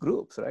Runners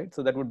groups, right?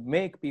 So that would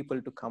make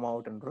people to come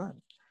out and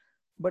run.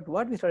 But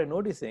what we started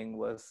noticing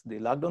was the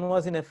lockdown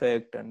was in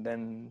effect, and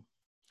then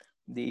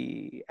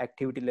the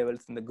activity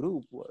levels in the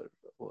group were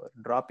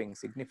dropping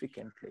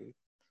significantly.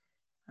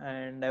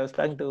 And I was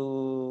talking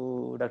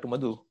to Dr.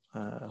 Madhu,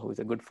 who is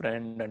a good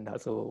friend and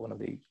also one of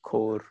the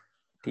core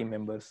team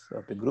members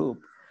of the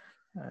group.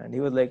 And he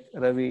was like,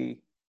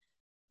 Ravi,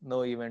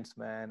 no events,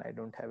 man. I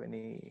don't have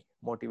any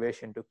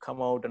motivation to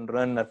come out and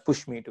run, or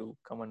push me to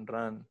come and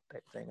run,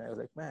 type thing. I was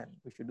like, man,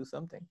 we should do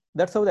something.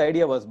 That's how the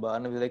idea was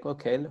born. I was like,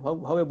 okay,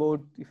 how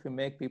about if we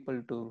make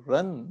people to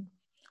run,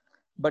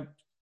 but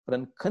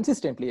run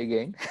consistently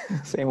again,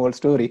 same old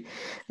story,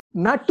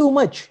 not too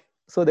much,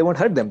 so they won't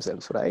hurt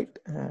themselves, right?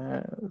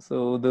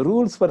 So the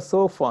rules were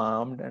so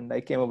formed, and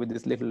I came up with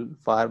this little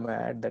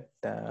format that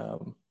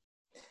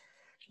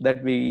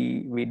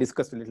we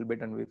discussed a little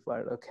bit, and we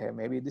thought, okay,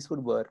 maybe this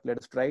would work. Let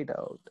us try it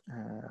out.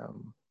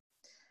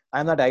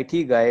 I'm not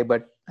IT guy,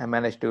 but I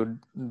managed to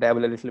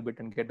dabble a little bit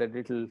and get a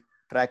little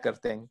tracker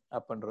thing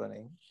up and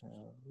running,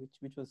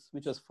 which was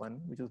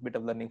fun, which was a bit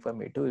of learning for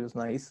me too. It was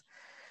nice,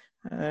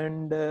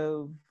 and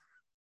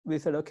we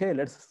said, okay,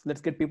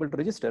 let's get people to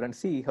register and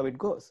see how it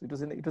goes. It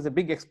was a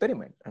big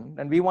experiment,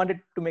 and we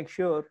wanted to make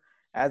sure,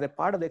 as a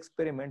part of the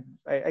experiment,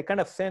 I kind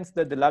of sensed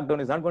that the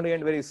lockdown is not going to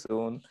end very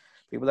soon.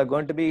 People are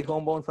going to be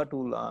homebound for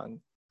too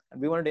long,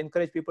 and we wanted to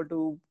encourage people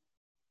to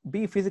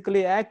be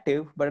physically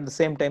active, but at the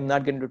same time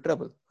not get into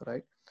trouble,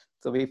 right?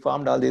 So we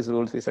formed all these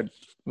rules. We said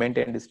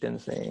maintain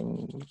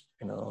distancing,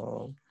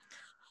 all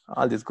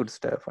this good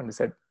stuff, and we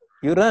said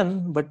you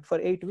run, but for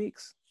 8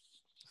 weeks,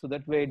 so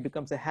that way it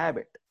becomes a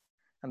habit.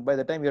 And by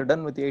the time you're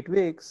done with the 8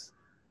 weeks,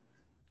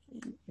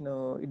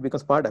 it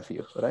becomes part of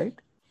you, right?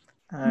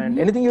 And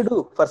anything you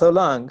do for so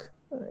long,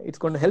 it's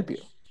going to help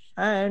you.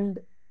 And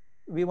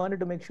we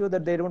wanted to make sure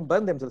that they don't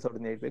burn themselves out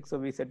in the 8 weeks. So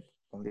we said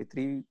only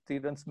three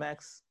runs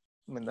max.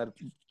 I mean,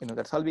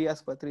 that's all we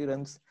ask for, 3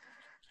 runs.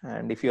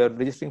 And if you're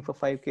registering for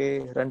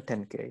 5K, run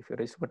 10K. If you're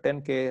registering for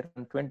 10K,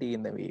 run 20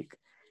 in a week.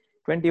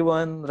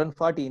 21, run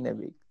 40 in a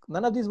week.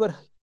 None of these were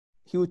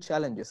huge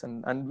challenges,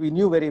 and we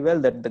knew very well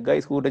that the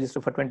guys who register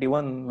for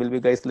 21 will be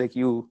guys like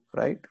you,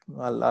 right?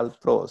 All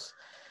pros.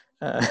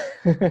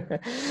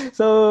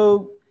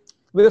 So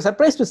we were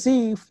surprised to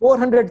see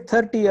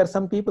 430 or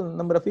some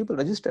number of people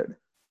registered.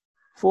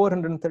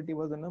 430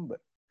 was the number,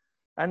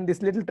 and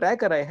this little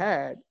tracker I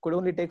had could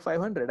only take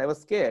 500. I was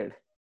scared,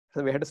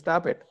 so we had to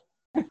stop it.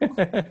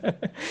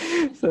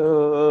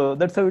 So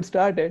that's how it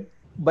started.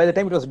 By the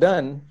time it was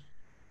done,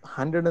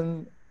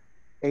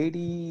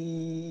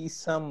 180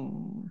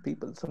 some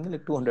people, something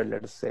like 200,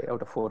 let us say,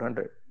 out of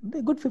 400,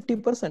 a good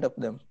 50% of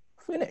them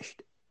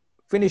finished.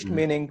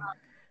 Meaning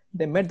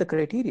they met the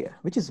criteria,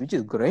 which is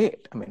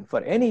great. I mean,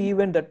 for any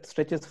event that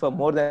stretches for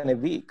more than a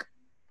week,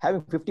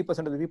 having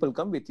 50% of the people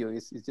come with you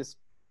is just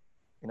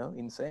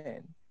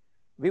insane.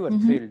 We were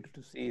thrilled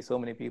to see so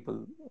many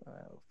people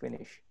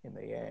finish in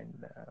the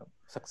end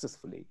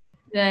successfully.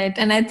 Right.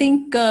 And I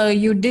think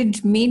you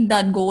did meet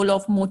that goal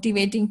of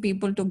motivating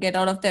people to get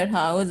out of their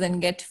house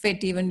and get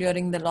fit even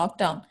during the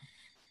lockdown.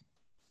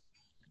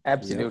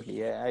 Absolutely.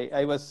 Yeah.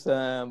 I was,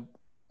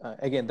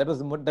 again, that's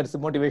the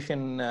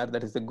motivation,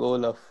 that is the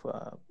goal of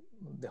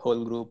the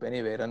whole group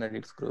anyway, Run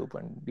Addicts group.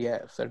 And yeah,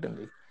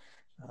 certainly.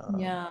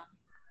 Yeah.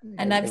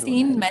 And I've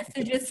seen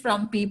messages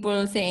from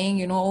people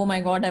saying, oh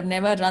my God, I've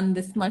never run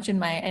this much in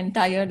my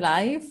entire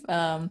life.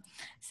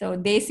 So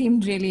they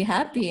seemed really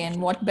happy.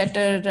 And what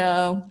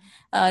better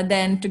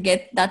than to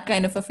get that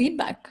kind of a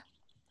feedback?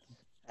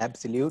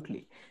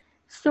 Absolutely.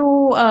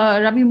 So,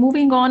 Ravi,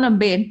 moving on a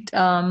bit,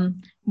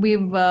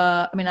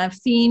 I've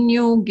seen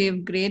you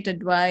give great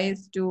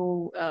advice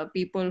to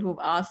people who've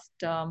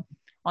asked on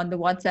the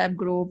WhatsApp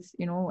groups,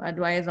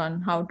 advice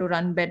on how to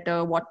run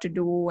better, what to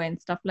do, and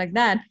stuff like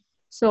that.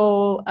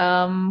 So,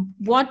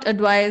 what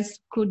advice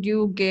could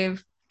you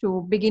give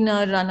to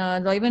beginner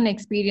runners or even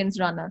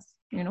experienced runners,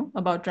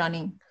 about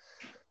running?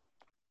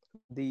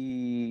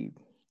 The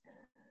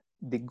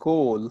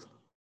goal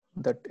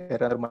that a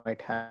runner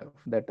might have,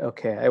 that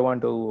okay, I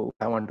want to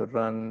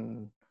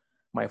run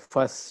my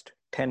first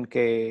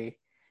 10K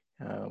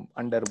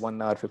under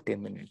 1 hour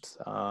 15 minutes,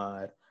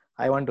 or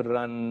I want to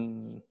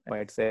run, I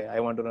might say, I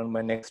want to run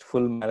my next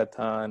full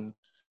marathon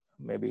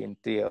maybe in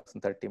 3 hours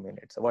and 30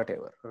 minutes, or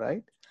whatever,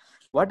 right?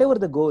 Whatever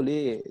the goal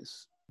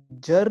is,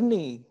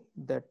 journey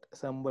that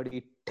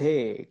somebody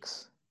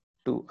takes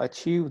to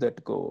achieve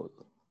that goal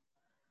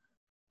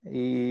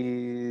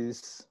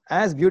is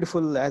as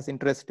beautiful, as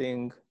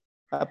interesting,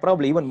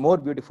 probably even more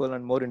beautiful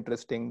and more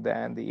interesting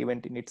than the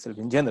event in itself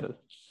in general.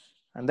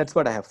 And that's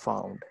what I have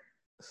found.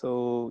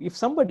 So if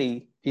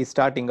somebody is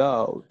starting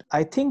out,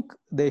 I think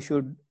they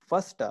should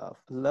first off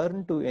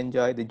learn to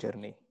enjoy the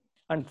journey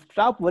and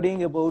stop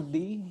worrying about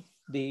the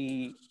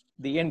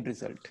the end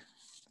result.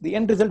 The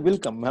end result will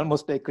come,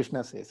 almost like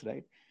Krishna says,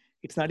 right?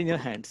 It's not in your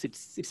hands.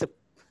 It's a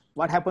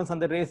what happens on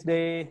the race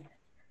day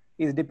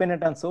is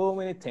dependent on so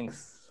many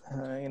things.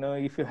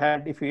 If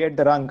you ate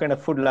the wrong kind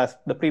of food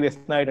the previous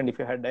night, and if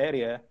you had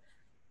diarrhea,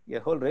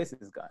 your whole race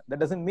is gone. That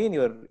doesn't mean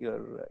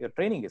your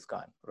training is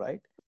gone,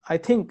 right? I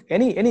think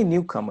any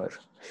newcomer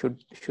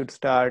should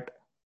start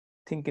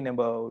thinking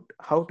about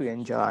how to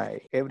enjoy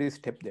every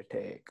step they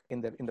take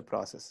in the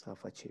process of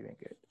achieving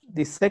it.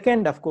 The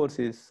second, of course,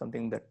 is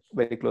something that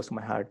very close to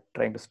my heart,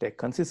 trying to stay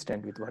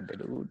consistent with what they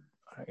do.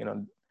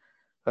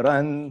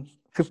 Run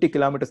 50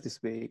 kilometers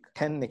this week,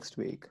 10 next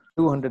week,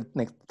 200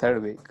 next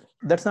third week.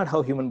 That's not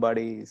how human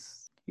body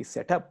is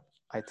set up,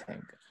 I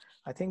think.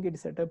 I think it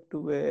is set up to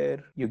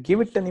where you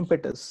give it an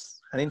impetus,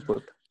 an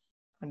input,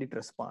 and it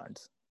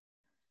responds.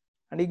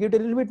 And you give it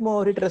a little bit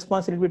more, it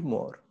responds a little bit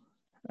more.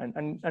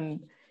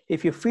 And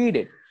if you feed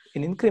it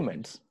in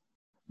increments,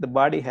 the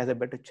body has a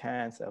better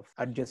chance of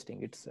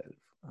adjusting itself.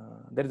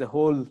 There is a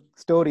whole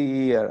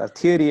story or a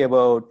theory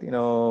about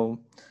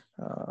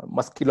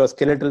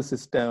musculoskeletal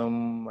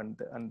system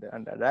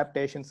and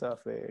adaptations of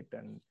it,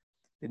 and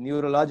the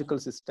neurological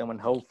system and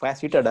how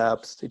fast it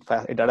adapts. It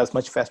adapts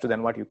much faster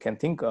than what you can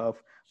think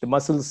of. The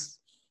muscles,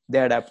 they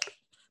adapt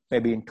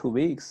maybe in 2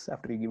 weeks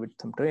after you give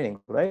it some training,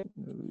 right?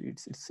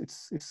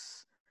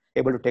 It's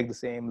able to take the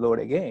same load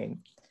again.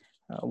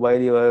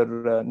 While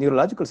your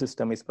neurological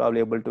system is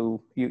probably able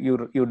to,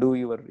 you do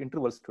your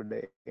intervals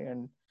today,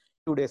 and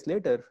 2 days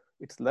later,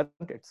 it's learned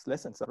its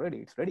lessons already,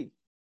 it's ready.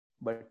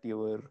 But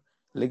your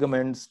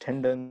ligaments,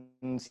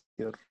 tendons,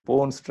 your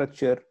bone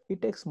structure,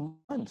 it takes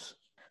months.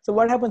 So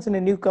what happens in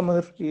a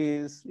newcomer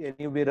is, a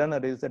newbie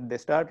runner, is that they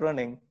start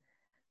running,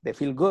 they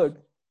feel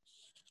good.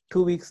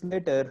 2 weeks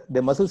later,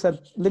 their muscles are a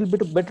little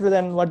bit better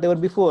than what they were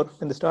before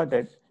when they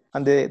started,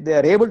 and they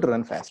are able to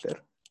run faster.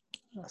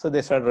 So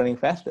they start running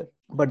faster.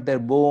 But their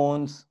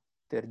bones,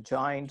 their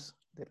joints,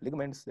 their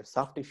ligaments, their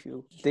soft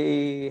tissue,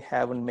 they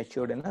haven't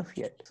matured enough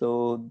yet.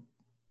 So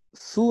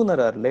sooner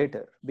or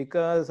later,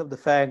 because of the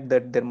fact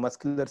that their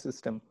muscular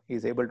system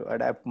is able to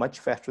adapt much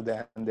faster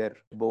than their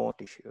bone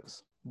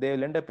tissues, they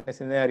will end up in a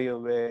scenario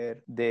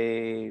where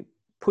they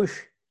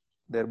push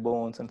their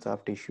bones and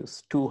soft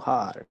tissues too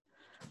hard,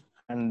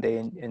 and they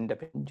end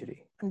up in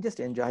injury. And just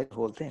enjoy the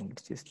whole thing.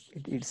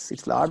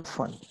 It's a lot of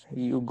fun.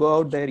 You go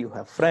out there, you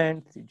have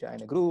friends, you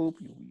join a group,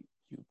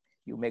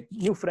 you make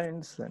new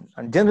friends,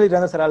 and generally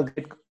runners are all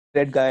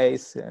great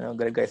guys,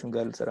 great guys and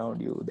girls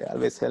around you. They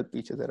always help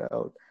each other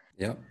out.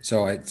 Yeah.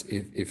 So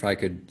if I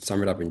could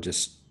sum it up in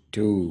just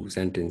two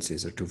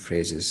sentences or two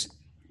phrases: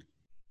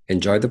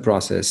 enjoy the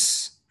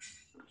process,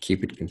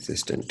 keep it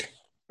consistent.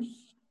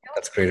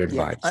 That's great Yeah,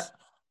 advice.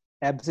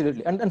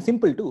 absolutely, and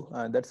simple too.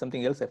 That's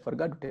something else I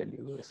forgot to tell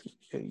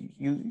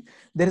you.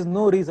 There is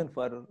no reason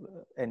for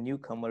a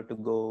newcomer to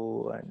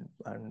go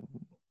and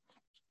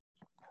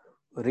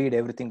read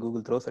everything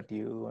Google throws at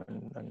you,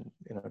 and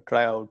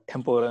try out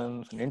tempo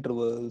runs and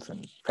intervals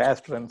and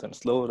fast runs and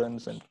slow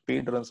runs and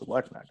speed runs and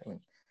whatnot. I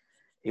mean,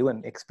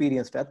 even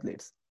experienced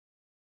athletes,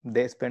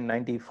 they spend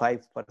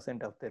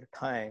 95% of their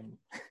time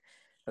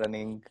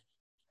running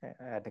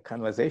at a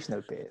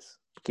conversational pace.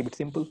 Keep it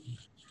simple.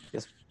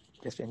 Just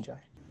just enjoy.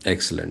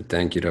 Excellent.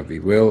 Thank you, Ravi.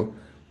 We'll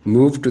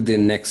move to the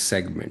next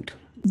segment.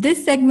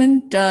 This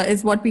segment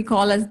is what we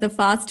call as the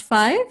Fast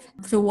Five.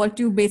 So, what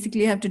you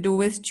basically have to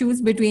do is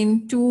choose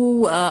between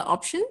two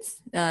options.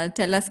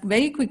 Tell us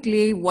very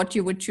quickly what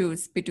you would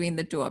choose between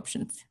the two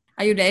options.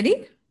 Are you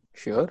ready?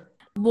 Sure.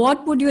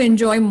 What would you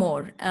enjoy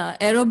more,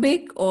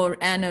 aerobic or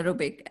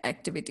anaerobic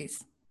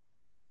activities?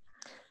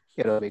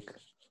 Aerobic,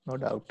 no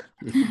doubt.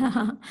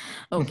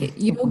 Okay,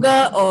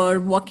 yoga or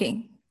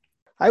walking?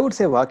 I would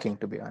say walking,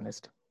 to be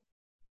honest.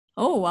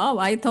 Oh, wow.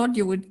 I thought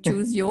you would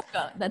choose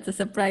yoga. That's a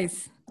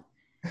surprise.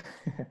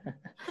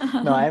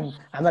 No,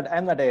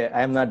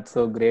 I'm not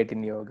so great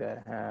in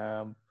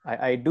yoga.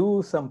 I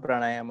do some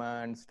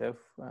pranayama and stuff,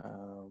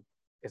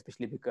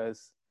 especially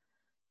because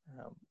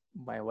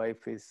my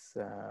wife is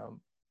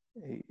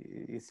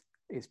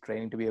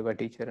training to be a yoga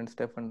teacher and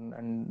stuff,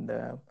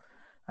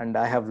 and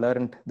I have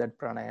learned that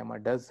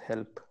pranayama does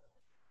help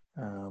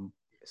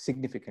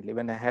significantly.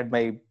 When I had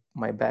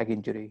my back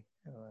injury,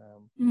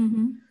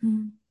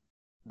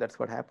 that's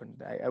what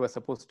happened. I was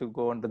supposed to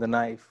go under the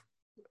knife,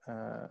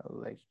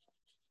 like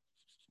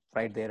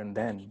right there and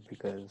then,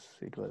 because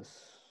it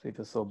was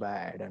so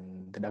bad,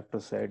 and the doctor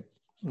said,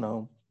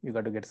 no, you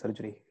got to get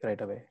surgery right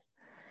away.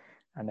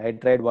 And I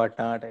tried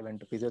whatnot. I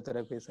went to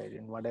physiotherapists, I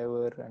did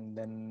whatever, and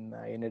then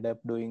I ended up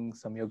doing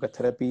some yoga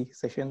therapy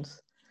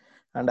sessions.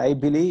 And I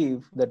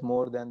believe that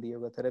more than the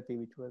yoga therapy,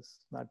 which was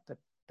not that,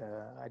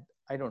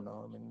 I don't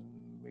know. I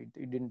mean,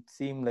 it didn't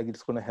seem like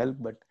it's going to help,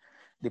 but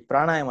the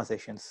pranayama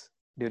sessions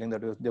during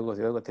that there was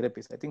yoga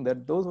therapists. I think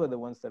that those were the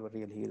ones that were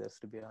real healers,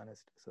 to be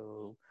honest.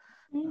 So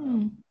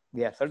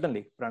yeah,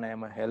 certainly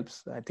pranayama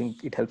helps. I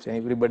think it helps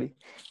everybody.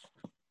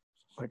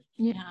 But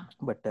Yeah.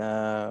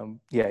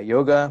 Yeah,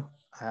 yoga.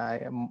 I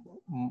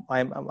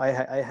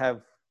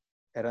have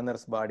a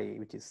runner's body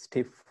which is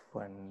stiff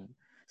and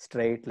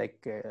straight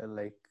like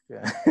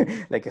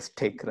a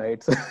stick,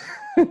 right? So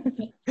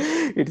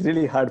it's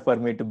really hard for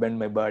me to bend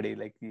my body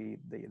like the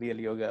real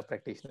yoga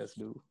practitioners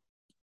do.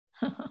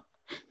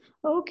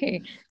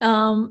 Okay.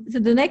 So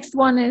the next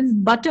one is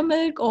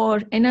buttermilk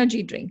or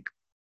energy drink.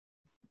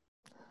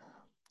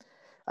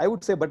 I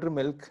would say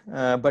buttermilk,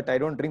 but I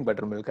don't drink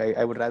buttermilk.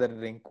 I would rather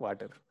drink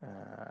water.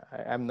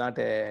 I'm not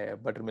a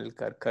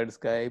buttermilk or curds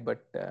guy,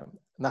 but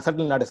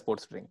certainly not a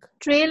sports drink.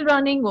 Trail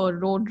running or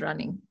road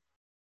running.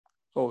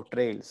 Oh,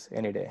 trails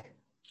any day.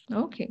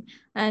 Okay.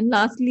 And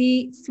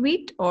lastly,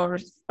 sweet or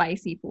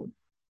spicy food.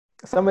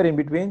 Somewhere in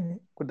between.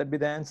 Could that be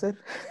the answer?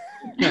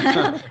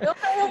 No,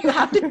 you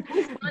have to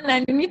choose one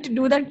and you need to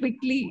do that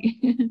quickly.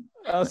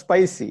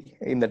 Spicy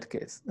in that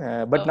case,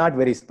 but not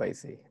very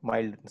spicy,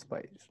 mild and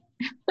spice.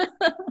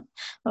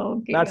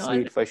 Okay. Not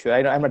sweet for sure.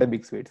 I'm not a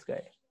big sweets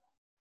guy.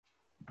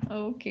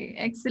 Okay,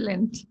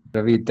 excellent.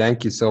 Ravi,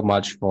 thank you so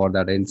much for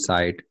that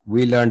insight.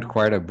 We learned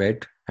quite a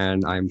bit,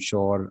 and I'm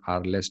sure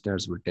our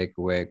listeners will take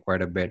away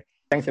quite a bit.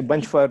 Thanks a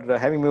bunch for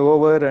having me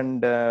over,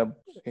 and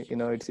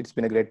it's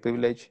been a great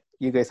privilege.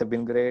 You guys have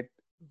been great.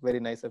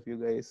 Very nice of you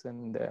guys,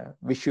 and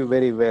wish you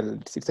very well.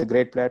 It's a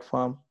great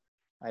platform.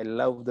 I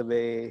love the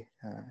way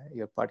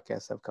your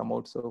podcasts have come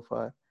out so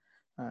far,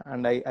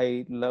 and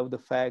I love the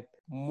fact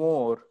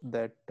more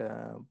that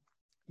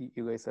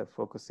you guys are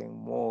focusing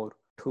more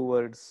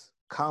towards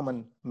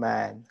common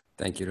man.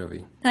 Thank you,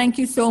 Ravi. Thank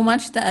you so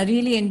much. I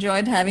really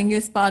enjoyed having you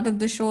as part of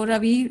the show,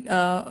 Ravi.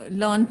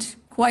 Learned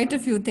quite a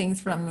few things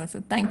from you.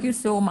 So thank you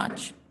so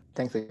much.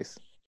 Thanks, guys.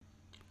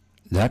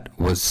 That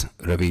was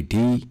Ravi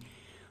D.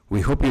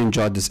 We hope you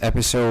enjoyed this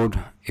episode.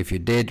 If you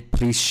did,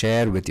 please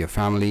share with your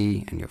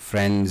family and your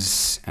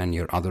friends and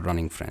your other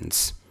running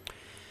friends.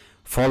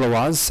 Follow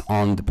us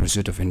on The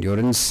Pursuit of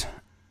Endurance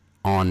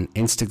on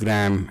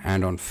Instagram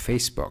and on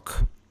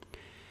Facebook.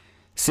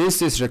 Since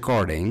this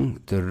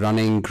recording, the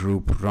running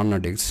group Run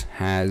Addicts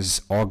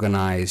has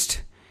organized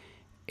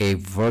a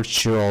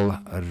virtual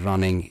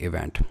running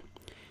event.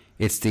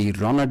 It's the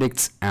Run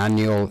Addicts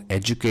annual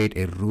Educate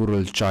a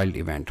Rural Child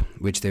event,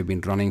 which they've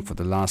been running for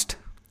the last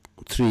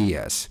 3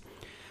 years.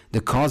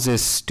 The cause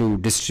is to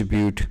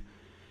distribute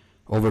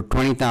over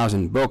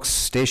 20,000 books,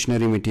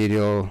 stationery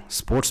material,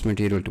 sports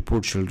material to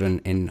poor children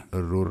in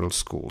rural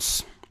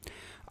schools.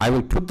 I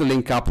will put the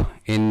link up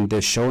in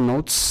the show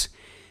notes.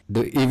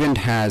 The event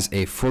has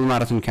a full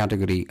marathon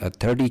category, a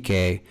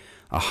 30K,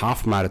 a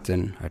half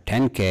marathon, a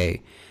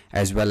 10K,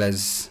 as well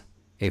as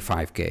a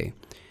 5K.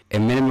 A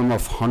minimum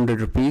of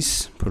 100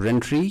 rupees per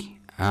entry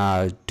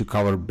to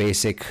cover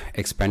basic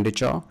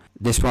expenditure.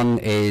 This one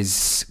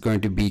is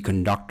going to be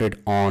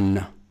conducted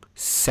on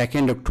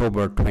 2nd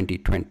October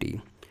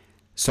 2020.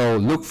 So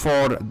look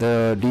for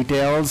the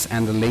details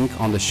and the link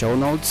on the show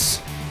notes.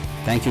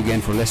 Thank you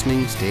again for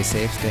listening. Stay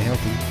safe, stay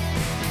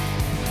healthy.